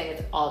 no, I'm saying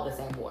it's all the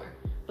same war.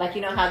 Like,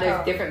 you know how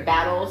there's different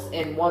battles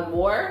in one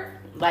war?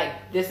 Like,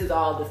 this is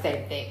all the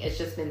same thing. It's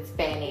just been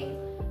spanning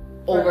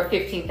over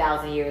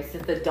 15,000 years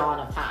since the dawn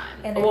of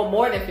time. And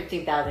more than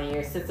 15,000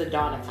 years since the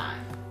dawn of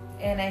time.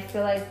 And I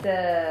feel like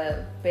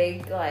the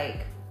big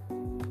guy,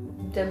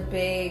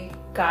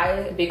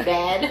 big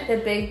bad, the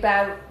big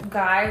bad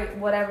guy,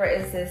 whatever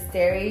is this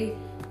theory,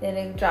 then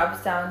it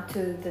drops down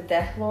to the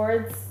Death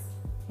Lords,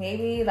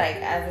 maybe, like,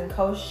 as in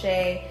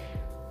Koschei,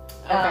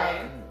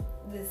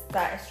 this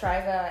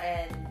Striga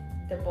and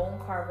the Bone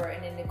Carver,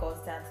 and then it goes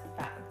down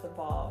to the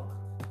Bog.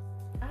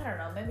 I don't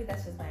know, maybe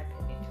that's just my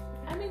opinion.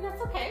 I mean,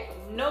 that's okay.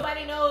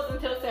 Nobody knows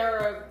until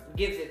Sarah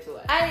gives it to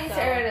us. I need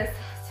Sarah to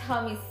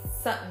tell me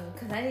something,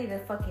 because I need the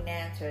fucking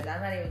answers.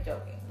 I'm not even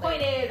joking.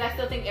 Point is, I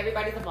still think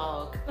everybody's a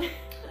Bog.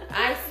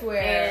 I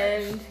swear.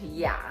 And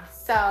yeah,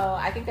 So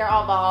I think they're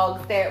all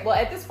Vogs. Well,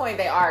 at this point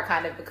they are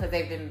kind of, because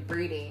they've been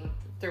breeding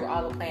through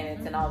all the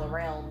planets and all the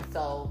realms.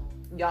 So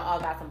y'all all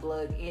got some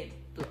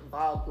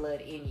Vog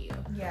blood in you.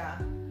 Yeah.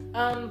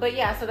 But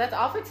yeah, so that's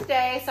all for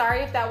today.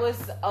 Sorry if that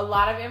was a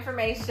lot of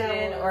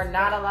information or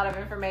not a lot of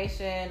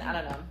information. I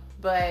don't know.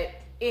 But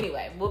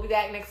anyway, we'll be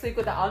back next week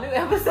with an all-new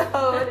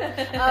episode.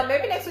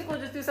 Maybe next week we'll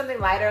just do something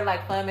lighter,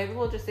 like fun. Maybe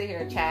we'll just sit here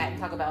and chat and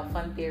talk about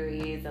fun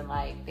theories and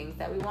like things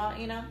that we want,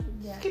 you know?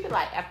 Yeah. Just keep it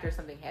light after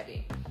something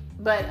heavy.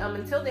 But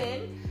until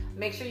then,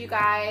 make sure you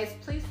guys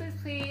please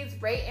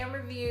rate and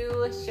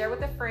review, share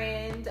with a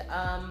friend.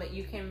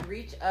 You can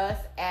reach us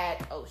at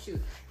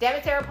Damn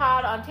It Sarah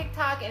Pod on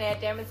TikTok and at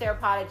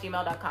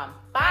damnitsarahpod@gmail.com.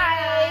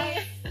 Bye.